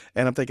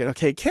 And I'm thinking,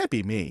 okay, it can't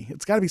be me.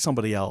 It's got to be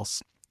somebody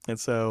else. And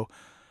so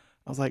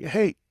I was like,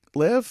 hey,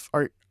 Liv,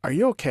 are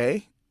you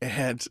okay?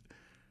 And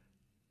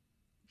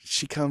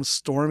she comes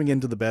storming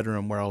into the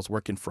bedroom where I was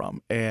working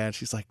from, and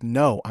she's like,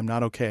 "No, I'm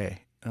not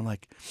okay." And I'm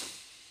like,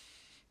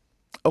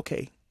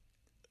 "Okay,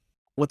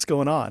 what's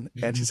going on?"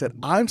 And she said,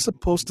 "I'm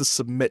supposed to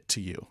submit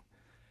to you."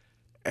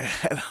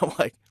 And I'm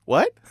like,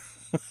 "What?"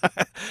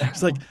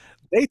 She's like,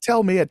 "They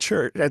tell me at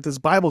church at this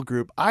Bible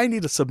group I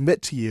need to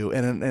submit to you,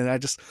 and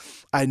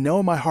I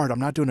know in my heart I'm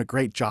not doing a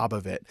great job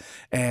of it,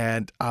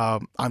 and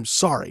I'm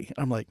sorry."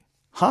 I'm like,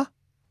 "Huh?"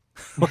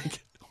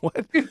 Like,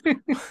 what?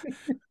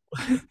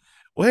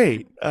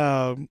 Wait,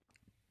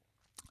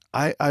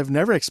 I've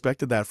never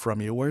expected that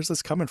from you. Where's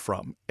this coming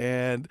from?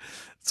 And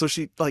so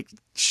she like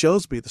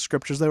shows me the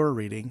scriptures they were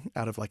reading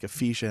out of like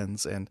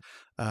Ephesians, and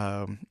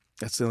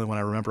that's the only one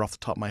I remember off the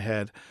top of my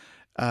head.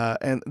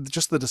 and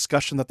just the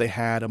discussion that they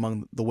had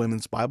among the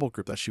women's Bible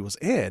group that she was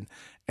in.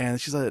 And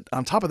she said,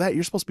 on top of that,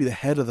 you're supposed to be the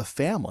head of the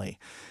family.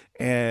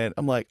 And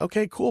I'm like,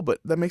 okay, cool, but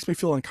that makes me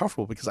feel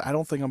uncomfortable because I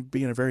don't think I'm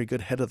being a very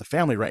good head of the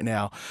family right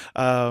now.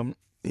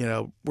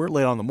 We're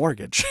late on the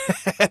mortgage.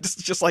 It's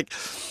just like,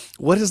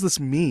 what does this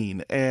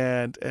mean?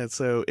 And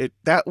so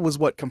that was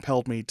what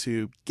compelled me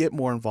to get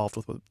more involved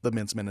with the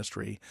men's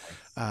ministry.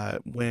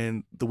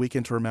 When the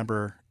Weekend to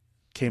Remember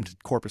came to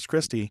Corpus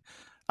Christi,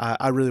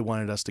 I really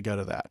wanted us to go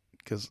to that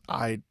because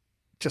I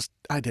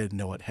didn't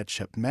know what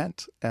headship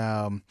meant.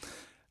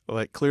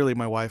 Like clearly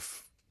my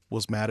wife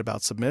was mad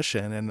about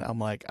submission, and I'm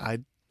like, I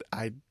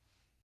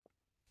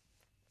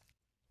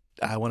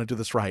want to do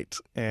this right,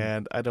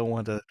 and I don't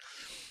want to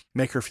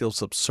make her feel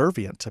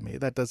subservient to me.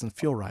 That doesn't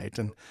feel right.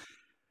 And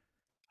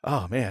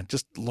oh man,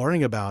 just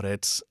learning about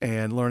it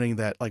and learning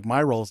that like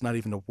my role is not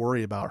even to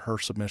worry about her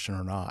submission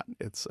or not.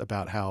 It's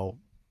about how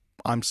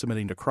I'm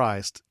submitting to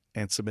Christ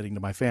and submitting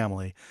to my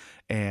family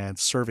and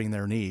serving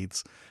their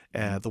needs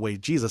the way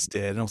Jesus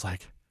did. And I was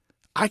like,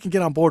 I can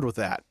get on board with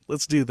that.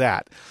 Let's do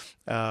that.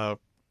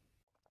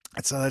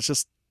 And so that's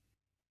just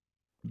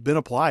been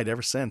applied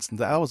ever since. And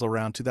that was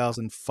around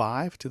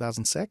 2005,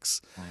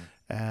 2006.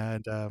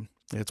 And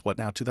it's what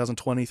now,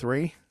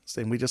 2023?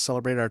 And we just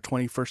celebrated our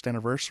 21st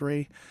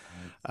anniversary.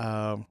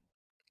 And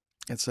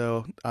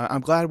so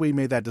I'm glad we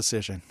made that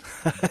decision.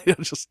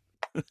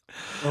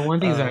 Well, one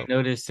thing that I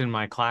noticed in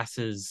my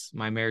classes,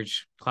 my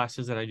marriage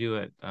classes that I do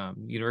at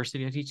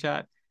university I teach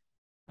at,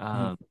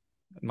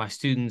 my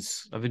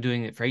students, I've been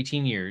doing it for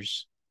 18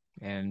 years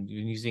and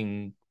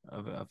using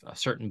a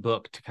certain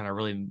book to kind of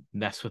really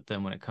mess with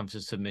them when it comes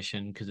to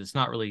submission, because it's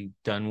not really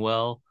done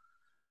well.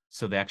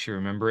 So they actually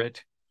remember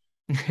it.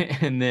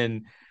 And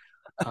then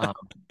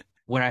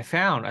when I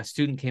found a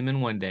student came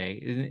in one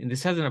day, and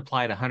this hasn't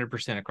applied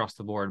 100% across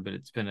the board, but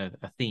it's been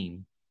a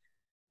theme,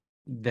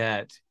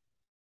 that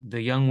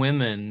the young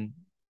women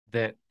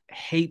that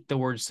hate the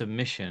word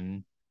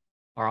submission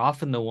are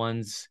often the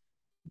ones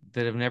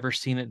that have never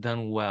seen it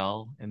done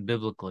well and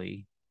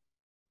biblically,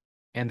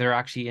 and they're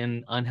actually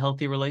in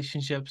unhealthy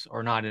relationships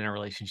or not in a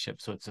relationship.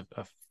 So it's a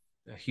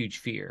huge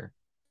fear.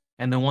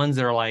 And the ones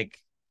that are like,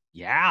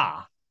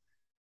 yeah,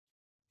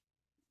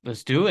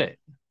 let's do it,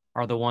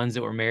 are the ones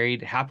that were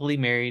married, happily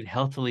married,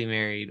 healthily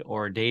married,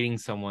 or dating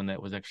someone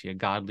that was actually a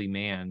godly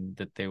man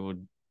that they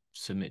would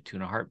submit to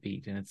in a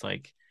heartbeat. And it's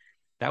like,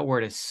 that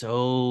word is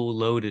so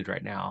loaded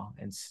right now.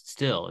 And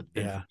still, it's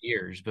been for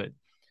years, but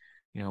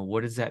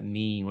what does that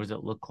mean? What does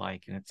it look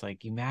like? And it's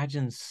like,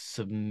 imagine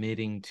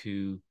submitting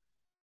to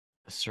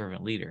a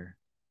servant leader.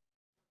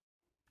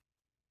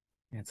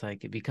 And it's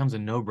like, it becomes a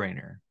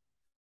no-brainer.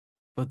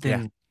 But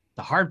then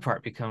the hard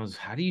part becomes,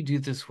 how do you do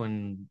this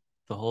when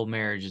the whole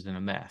marriage is in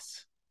a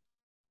mess?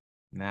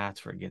 And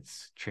that's where it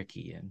gets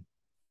tricky. And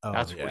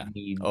that's where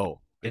we need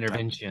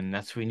intervention.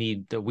 That's where we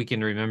need the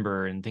Weekend to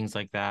Remember and things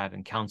like that,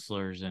 and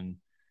counselors and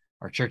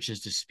our churches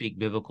to speak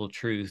biblical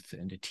truth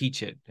and to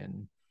teach it.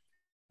 And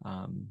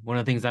one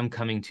of the things I'm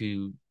coming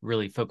to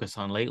really focus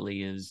on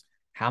lately is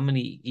how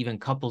many even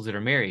couples that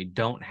are married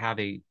don't have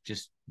a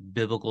just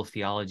biblical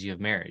theology of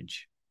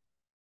marriage.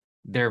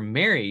 They're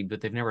married, but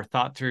they've never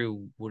thought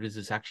through, what does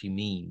this actually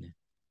mean?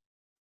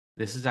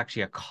 This is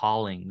actually a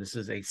calling. This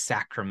is a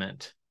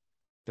sacrament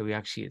that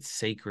it's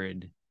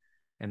sacred,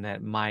 and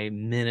that my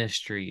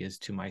ministry is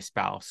to my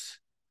spouse,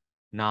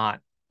 not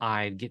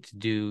I get to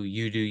do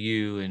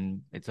you,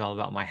 and it's all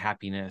about my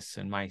happiness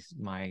and my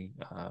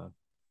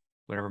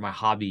whatever my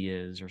hobby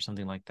is or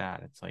something like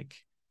that. It's like,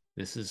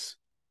 this is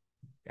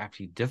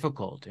actually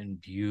difficult and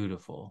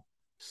beautiful.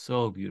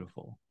 So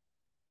beautiful.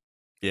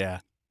 Yeah.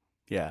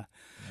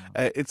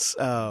 It's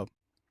that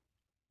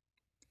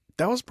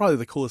was probably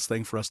the coolest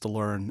thing for us to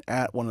learn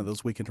at one of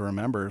those Weekend to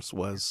Remembers,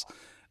 was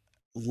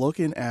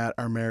looking at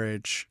our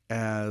marriage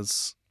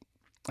as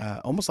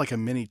almost like a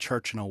mini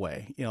church in a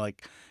way.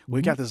 Like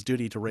we got this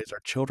duty to raise our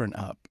children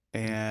up,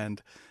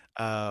 and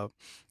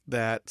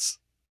that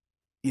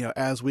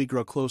as we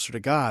grow closer to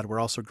God, we're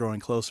also growing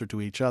closer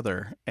to each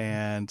other,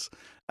 and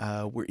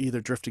we're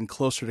either drifting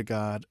closer to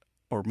God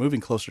or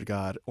moving closer to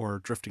God, or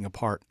drifting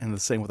apart. And the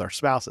same with our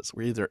spouses.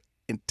 We're either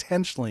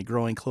intentionally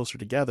growing closer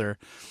together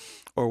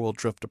or we'll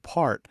drift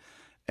apart.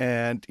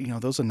 And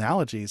those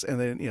analogies, and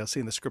then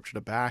seeing the scripture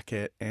to back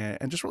it,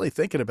 and just really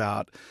thinking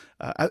about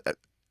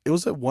it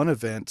was at one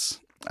event.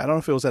 I don't know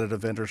if it was at an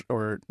event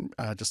or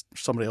just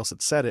somebody else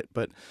had said it,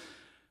 but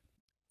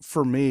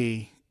for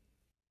me,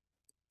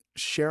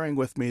 sharing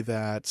with me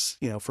that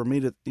for me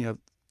to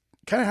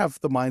kind of have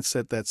the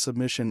mindset that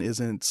submission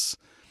isn't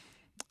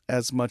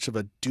as much of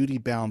a duty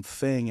bound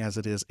thing as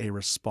it is a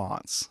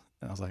response.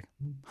 And I was like,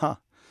 huh.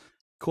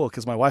 Cool,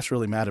 because my wife's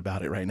really mad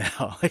about it right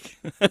now. Like,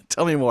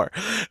 tell me more.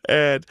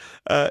 And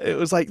it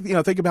was like,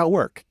 think about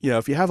work.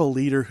 If you have a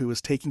leader who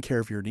is taking care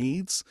of your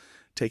needs,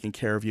 taking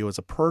care of you as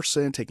a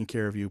person, taking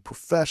care of you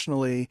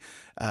professionally,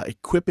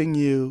 equipping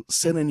you,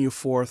 sending you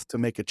forth to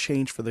make a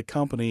change for the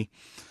company,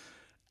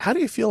 how do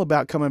you feel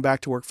about coming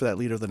back to work for that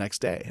leader the next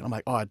day? And I'm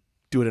like, oh, I'd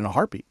do it in a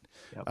heartbeat.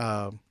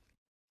 Yep.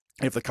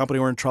 If the company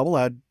were in trouble,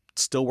 I'd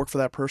still work for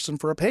that person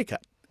for a pay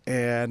cut.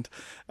 And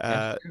That's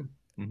uh, true.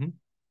 Hmm.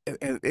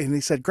 and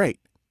he said, great.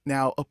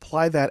 Now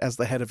apply that as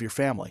the head of your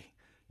family.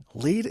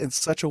 Lead in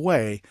such a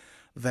way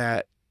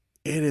that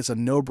it is a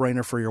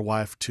no-brainer for your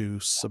wife to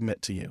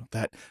submit to you,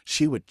 that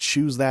she would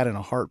choose that in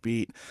a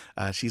heartbeat.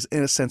 She's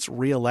in a sense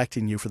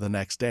re-electing you for the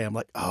next day. I'm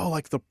like, oh,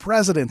 like the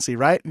presidency,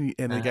 right? And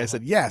the guy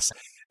said, yes,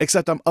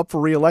 except I'm up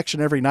for re-election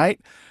every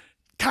night.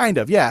 Kind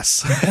of,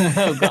 yes.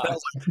 Oh And I God.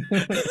 was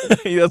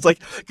like, it's like,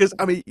 because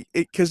I mean,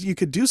 because you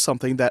could do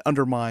something that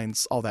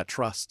undermines all that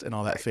trust and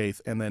all that Right.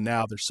 faith, and then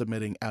now they're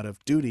submitting out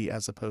of duty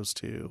as opposed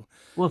to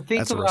Well,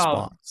 think as a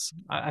about, response.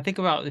 I think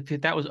about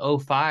if that was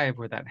 '05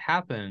 where that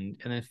happened,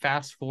 and then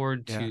fast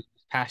forward Yeah. to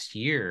past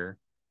year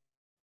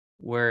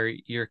where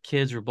your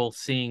kids were both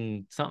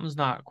seeing something's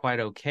not quite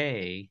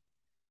okay,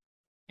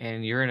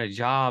 and you're in a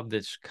job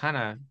that's kind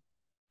of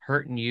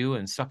hurting you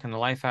and sucking the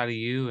life out of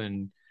you,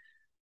 and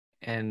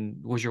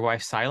was your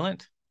wife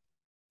silent?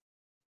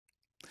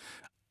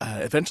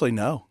 Eventually,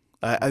 no.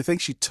 I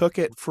think she took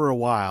it for a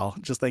while,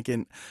 just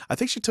thinking. I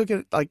think she took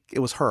it like it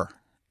was her,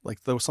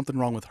 like there was something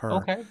wrong with her.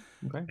 Okay.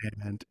 Okay.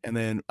 And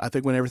then I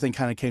think when everything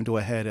kind of came to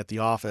a head at the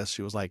office,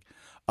 she was like,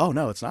 "Oh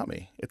no, it's not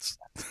me. It's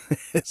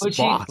it's But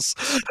boss."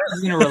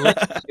 she's in a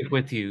relationship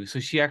with you, so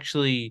she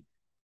actually,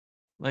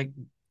 like,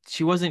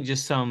 she wasn't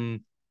just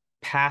some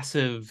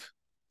passive,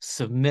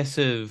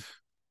 submissive,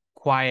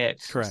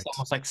 quiet, Correct.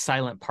 almost like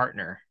silent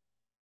partner.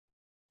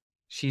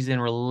 She's in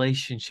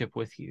relationship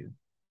with you,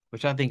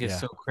 which I think is Yeah.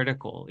 so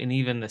critical. And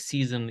even the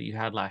season that you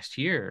had last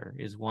year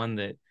is one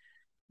that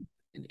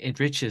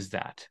enriches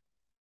that,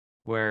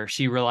 where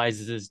she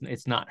realizes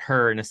it's not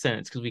her in a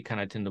sense, because we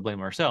kind of tend to blame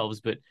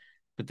ourselves, but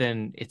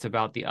then it's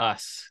about the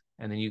us,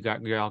 and then you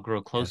all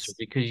grow closer Yes.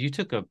 because you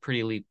took a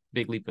pretty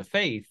big leap of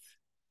faith.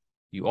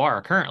 You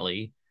are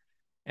currently,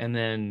 and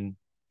then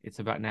it's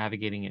about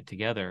navigating it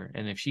together.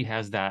 And if she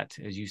has that,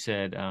 as you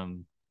said,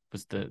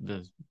 was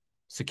the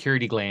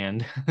security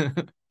gland,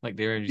 like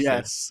Darren just said,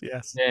 Yes.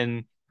 Yes.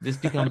 then this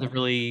becomes a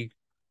really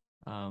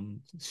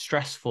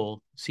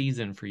stressful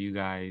season for you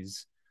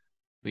guys.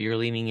 But you're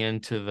leaning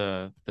into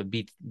the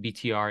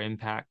BTR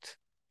Impact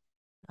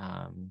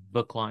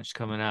book launch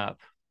coming up,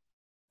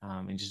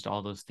 and just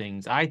all those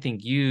things. I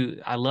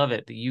love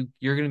it that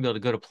you're going to be able to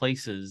go to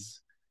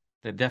places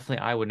that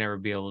definitely I would never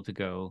be able to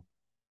go.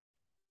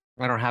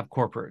 I don't have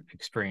corporate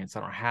experience.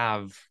 I don't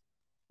have.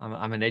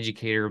 I'm an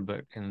educator,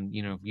 but in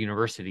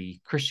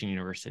university, Christian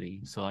university.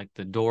 So like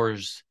the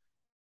doors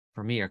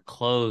for me are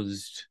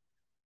closed,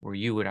 where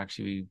you would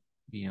actually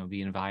be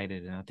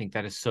invited, and I think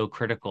that is so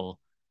critical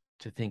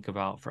to think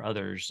about for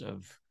others.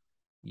 Of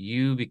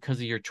you, because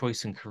of your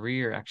choice in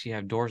career, actually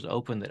have doors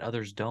open that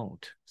others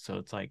don't. So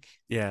it's like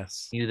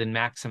Yes. you then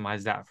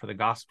maximize that for the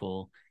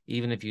gospel,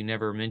 even if you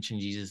never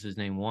mention Jesus'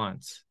 name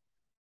once.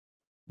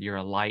 You're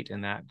a light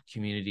in that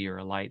community, or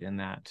a light in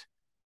that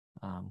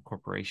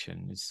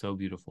corporation. Is so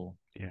beautiful.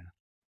 Yeah.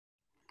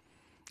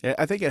 Yeah.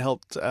 I think it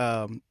helped.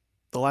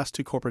 The last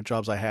two corporate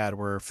jobs I had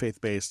were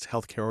faith-based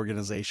healthcare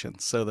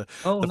organizations. So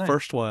Oh, the nice.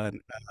 first one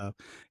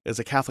is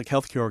a Catholic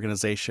healthcare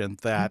organization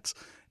that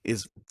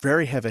is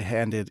very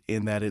heavy-handed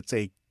in that it's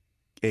a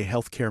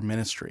healthcare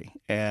ministry,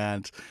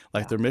 and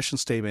like Yeah. their mission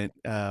statement,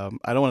 I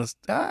don't want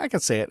to, I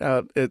can say it,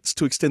 it's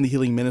to extend the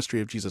healing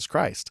ministry of Jesus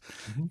Christ.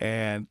 Mhm.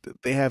 And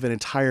they have an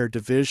entire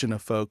division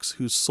of folks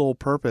whose sole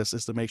purpose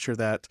is to make sure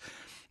that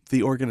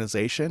the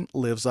organization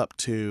lives up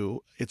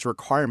to its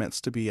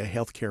requirements to be a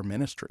healthcare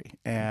ministry.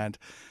 And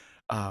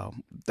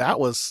that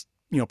was,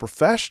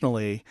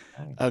 professionally,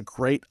 a Nice.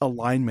 great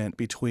alignment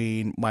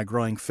between my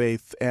growing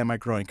faith and my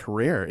growing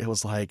career. It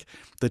was like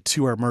the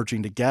two are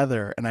merging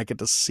together, and I get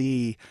to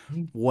see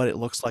Mhm. what it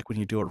looks like when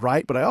you do it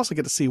right, but I also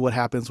get to see what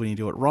happens when you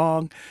do it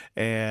wrong.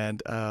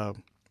 And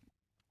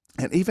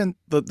even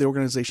the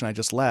organization I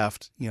just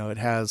left, it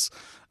has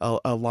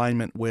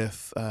alignment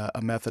with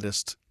a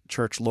Methodist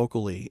church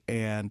locally,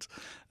 and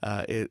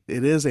it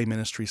is a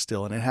ministry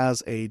still, and it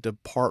has a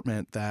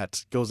department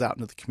that goes out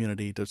into the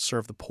community to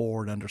serve the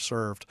poor and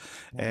underserved.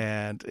 Nice.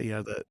 And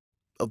the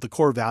of the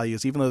core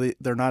values, even though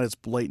they're not as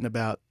blatant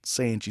about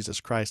saying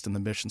Jesus Christ in the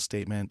mission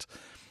statement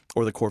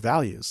or the core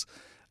values,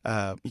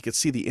 you could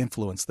see the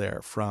influence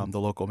there from the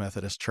local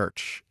Methodist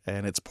church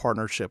and its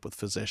partnership with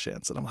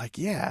physicians. And I'm like,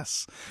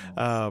 yes. Nice.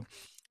 Uh,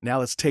 Now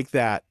let's take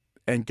that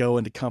and go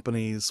into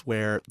companies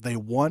where they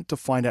want to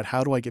find out,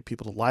 how do I get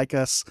people to like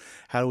us?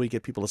 How do we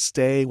get people to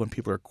stay when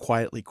people are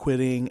quietly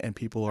quitting and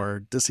people are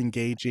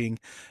disengaging,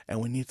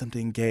 and we need them to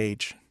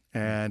engage?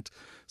 And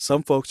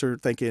some folks are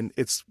thinking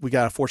we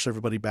got to force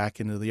everybody back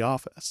into the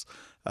office.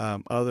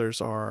 Others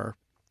are,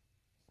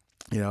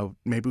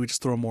 maybe we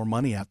just throw more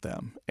money at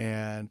them,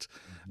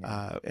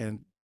 Yeah.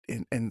 and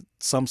in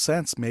some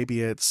sense,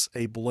 maybe it's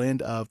a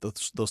blend of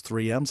those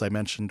three M's I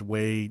mentioned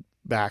way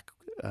back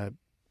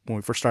when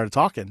we first started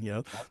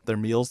talking. Their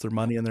meals, their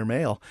money, and their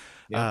mail.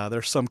 Yep.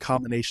 There's some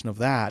combination of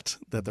that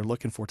they're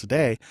looking for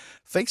today,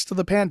 thanks to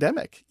the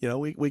pandemic.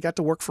 We got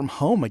to work from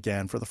home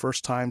again for the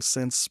first time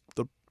since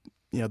the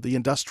the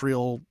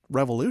Industrial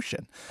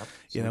Revolution. Yep,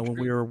 You so know, when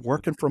true. we were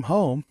working from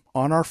home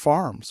on our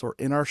farms or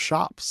in our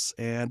shops,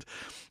 and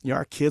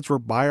our kids were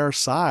by our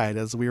side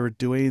as we were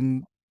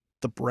doing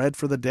the bread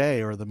for the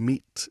day or the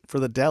meat for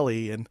the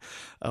deli, and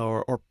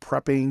or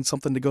prepping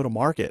something to go to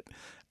market.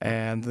 Yep.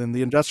 And then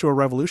the Industrial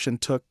Revolution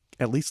took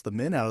at least the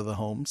men out of the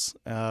homes.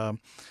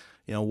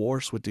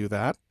 Wars would do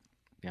that.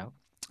 Yep.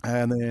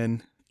 And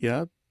then,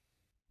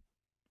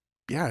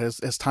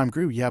 as time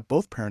grew,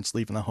 both parents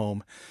leaving the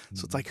home.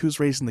 So it's like, who's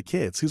raising the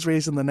kids? Who's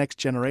raising the next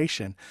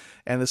generation?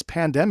 And this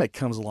pandemic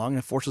comes along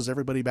and forces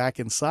everybody back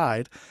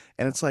inside.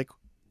 And it's like,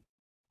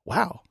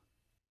 wow.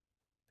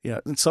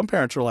 And some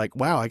parents are like,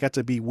 wow, I got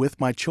to be with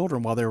my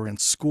children while they were in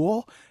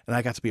school, and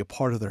I got to be a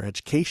part of their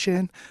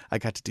education. I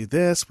got to do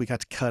this. We got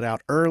to cut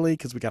out early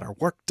because we got our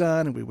work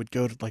done, and we would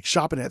go to like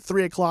shopping at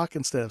 3:00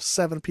 instead of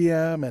 7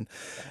 p.m. And,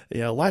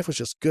 life was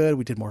just good.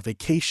 We did more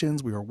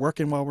vacations. We were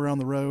working while we were on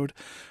the road.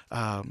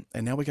 And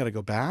now we got to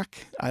go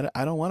back. I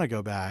don't want to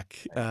go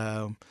back.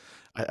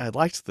 I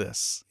liked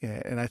this.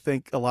 And I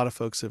think a lot of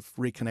folks have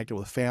reconnected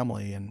with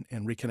family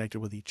and reconnected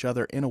with each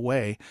other in a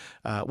way.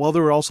 Well,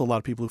 there were also a lot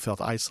of people who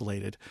felt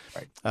isolated.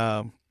 Right.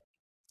 And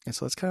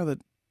so it's kind of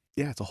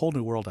it's a whole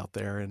new world out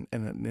there. And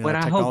But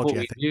I hope what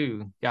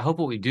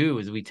technology, we do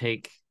is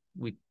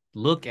we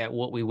look at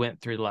what we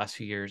went through the last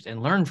few years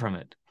and learn from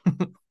it.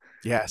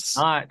 yes.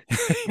 Not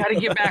got to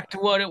get back to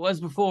what it was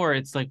before.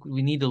 It's like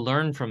we need to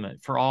learn from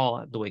it for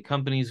all the way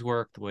companies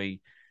work, the way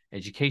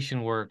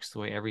education works, the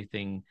way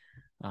everything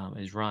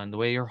is run, the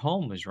way your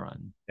home is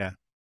run. Yeah.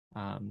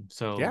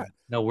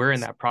 No, we're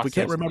in that process. We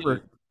can't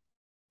remember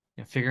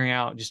figuring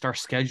out just our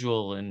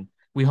schedule, and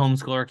we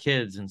homeschool our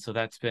kids, and so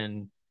that's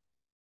been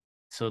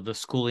the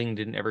schooling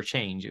didn't ever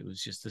change. It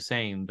was just the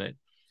same, but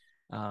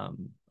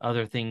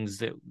other things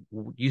that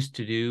we used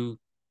to do,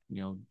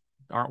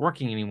 aren't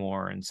working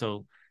anymore. And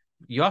so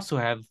you also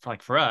have,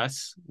 like for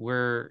us,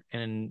 we're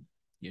in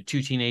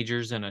 2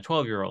 teenagers and a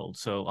 12-year-old,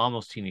 so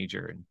almost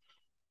teenager,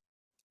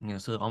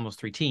 and so almost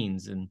 3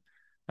 teens, and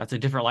that's a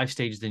different life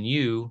stage than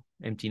you,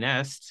 empty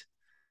nest,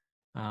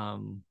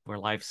 where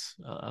life's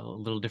a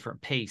little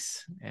different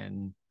pace,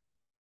 and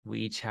we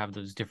each have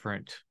those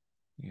different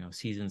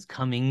seasons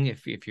coming.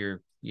 If you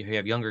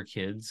have younger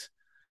kids,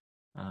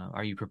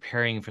 are you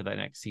preparing for that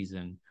next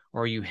season,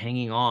 or are you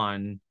hanging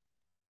on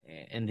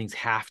and things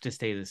have to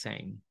stay the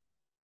same?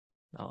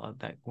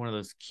 That one of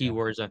those key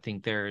words I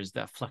think there is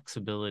that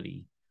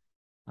flexibility.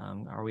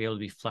 Are we able to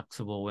be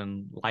flexible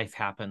when life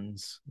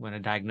happens, when a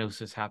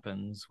diagnosis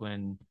happens,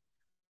 when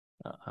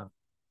a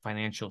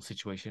financial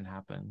situation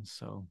happens?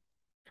 So,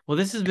 well,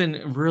 this has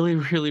been really,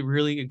 really,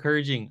 really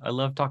encouraging. I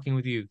love talking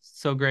with you.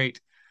 So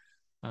great,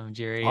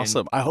 Jerry.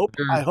 Awesome. I hope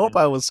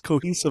I was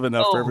cohesive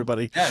enough for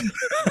everybody. Yes.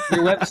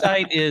 Your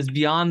website is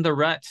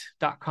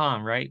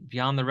beyondtherut.com, right?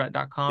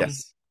 Beyondtherut.com.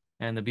 Yes.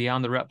 And the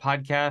Beyond the Rut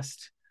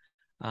podcast.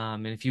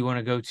 And if you want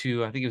to go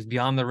to, I think it was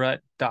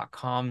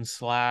beyondtherut.com/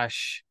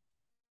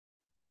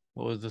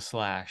 what was the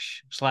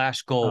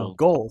 / goals?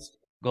 Goals.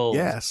 Goals.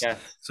 Yes.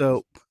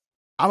 So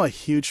I'm a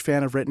huge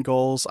fan of written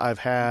goals. I've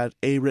had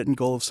a written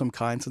goal of some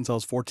kind since I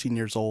was 14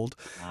 years old.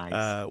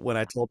 Nice. When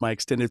I told my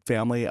extended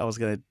family I was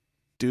going to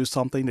do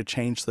something to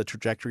change the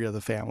trajectory of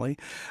the family.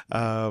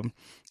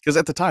 Because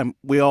at the time,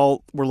 we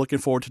all were looking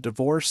forward to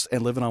divorce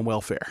and living on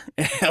welfare.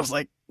 And I was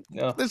like,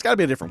 there's got to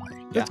be a different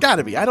way. There's got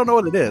to be. I don't know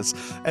what it is.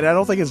 And I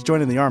don't think it's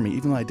joining the Army,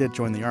 even though I did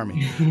join the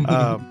Army.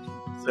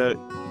 So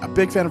a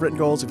big fan of written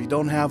goals. If you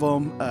don't have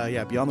them,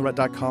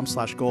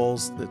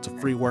 beyondtherut.com/goals. It's a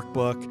free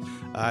workbook.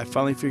 I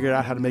finally figured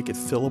out how to make it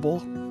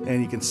fillable,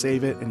 and you can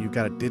save it, and you've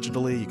got it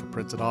digitally. You can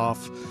print it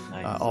off,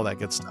 Nice. all that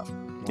good stuff.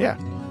 Wonderful. Yeah.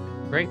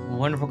 Great.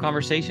 Wonderful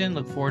conversation.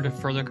 Look forward to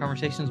further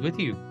conversations with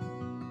you.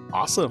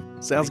 Awesome.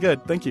 Sounds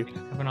good. Thank you. Thanks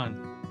for coming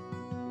on.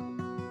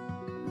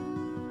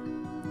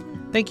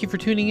 Thank you for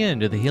tuning in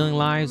to the Healing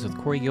Lives with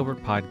Corey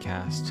Gilbert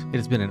podcast. It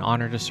has been an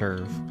honor to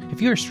serve.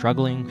 If you are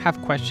struggling,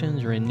 have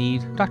questions, or in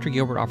need, Dr.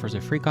 Gilbert offers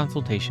a free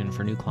consultation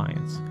for new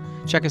clients.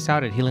 Check us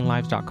out at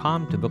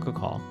healinglives.com to book a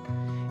call.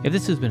 If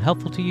this has been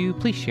helpful to you,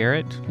 please share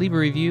it, leave a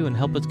review, and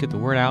help us get the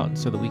word out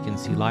so that we can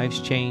see lives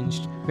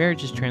changed,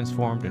 marriages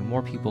transformed, and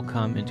more people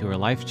come into a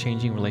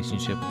life-changing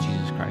relationship with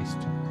Jesus Christ.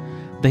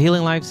 The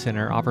Healing Lives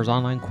Center offers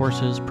online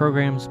courses,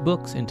 programs,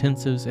 books,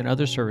 intensives, and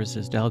other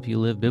services to help you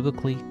live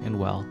biblically and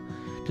well.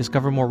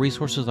 Discover more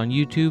resources on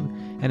YouTube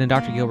and in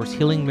Dr. Gilbert's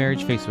Healing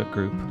Marriage Facebook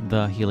group,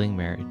 The Healing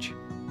Marriage.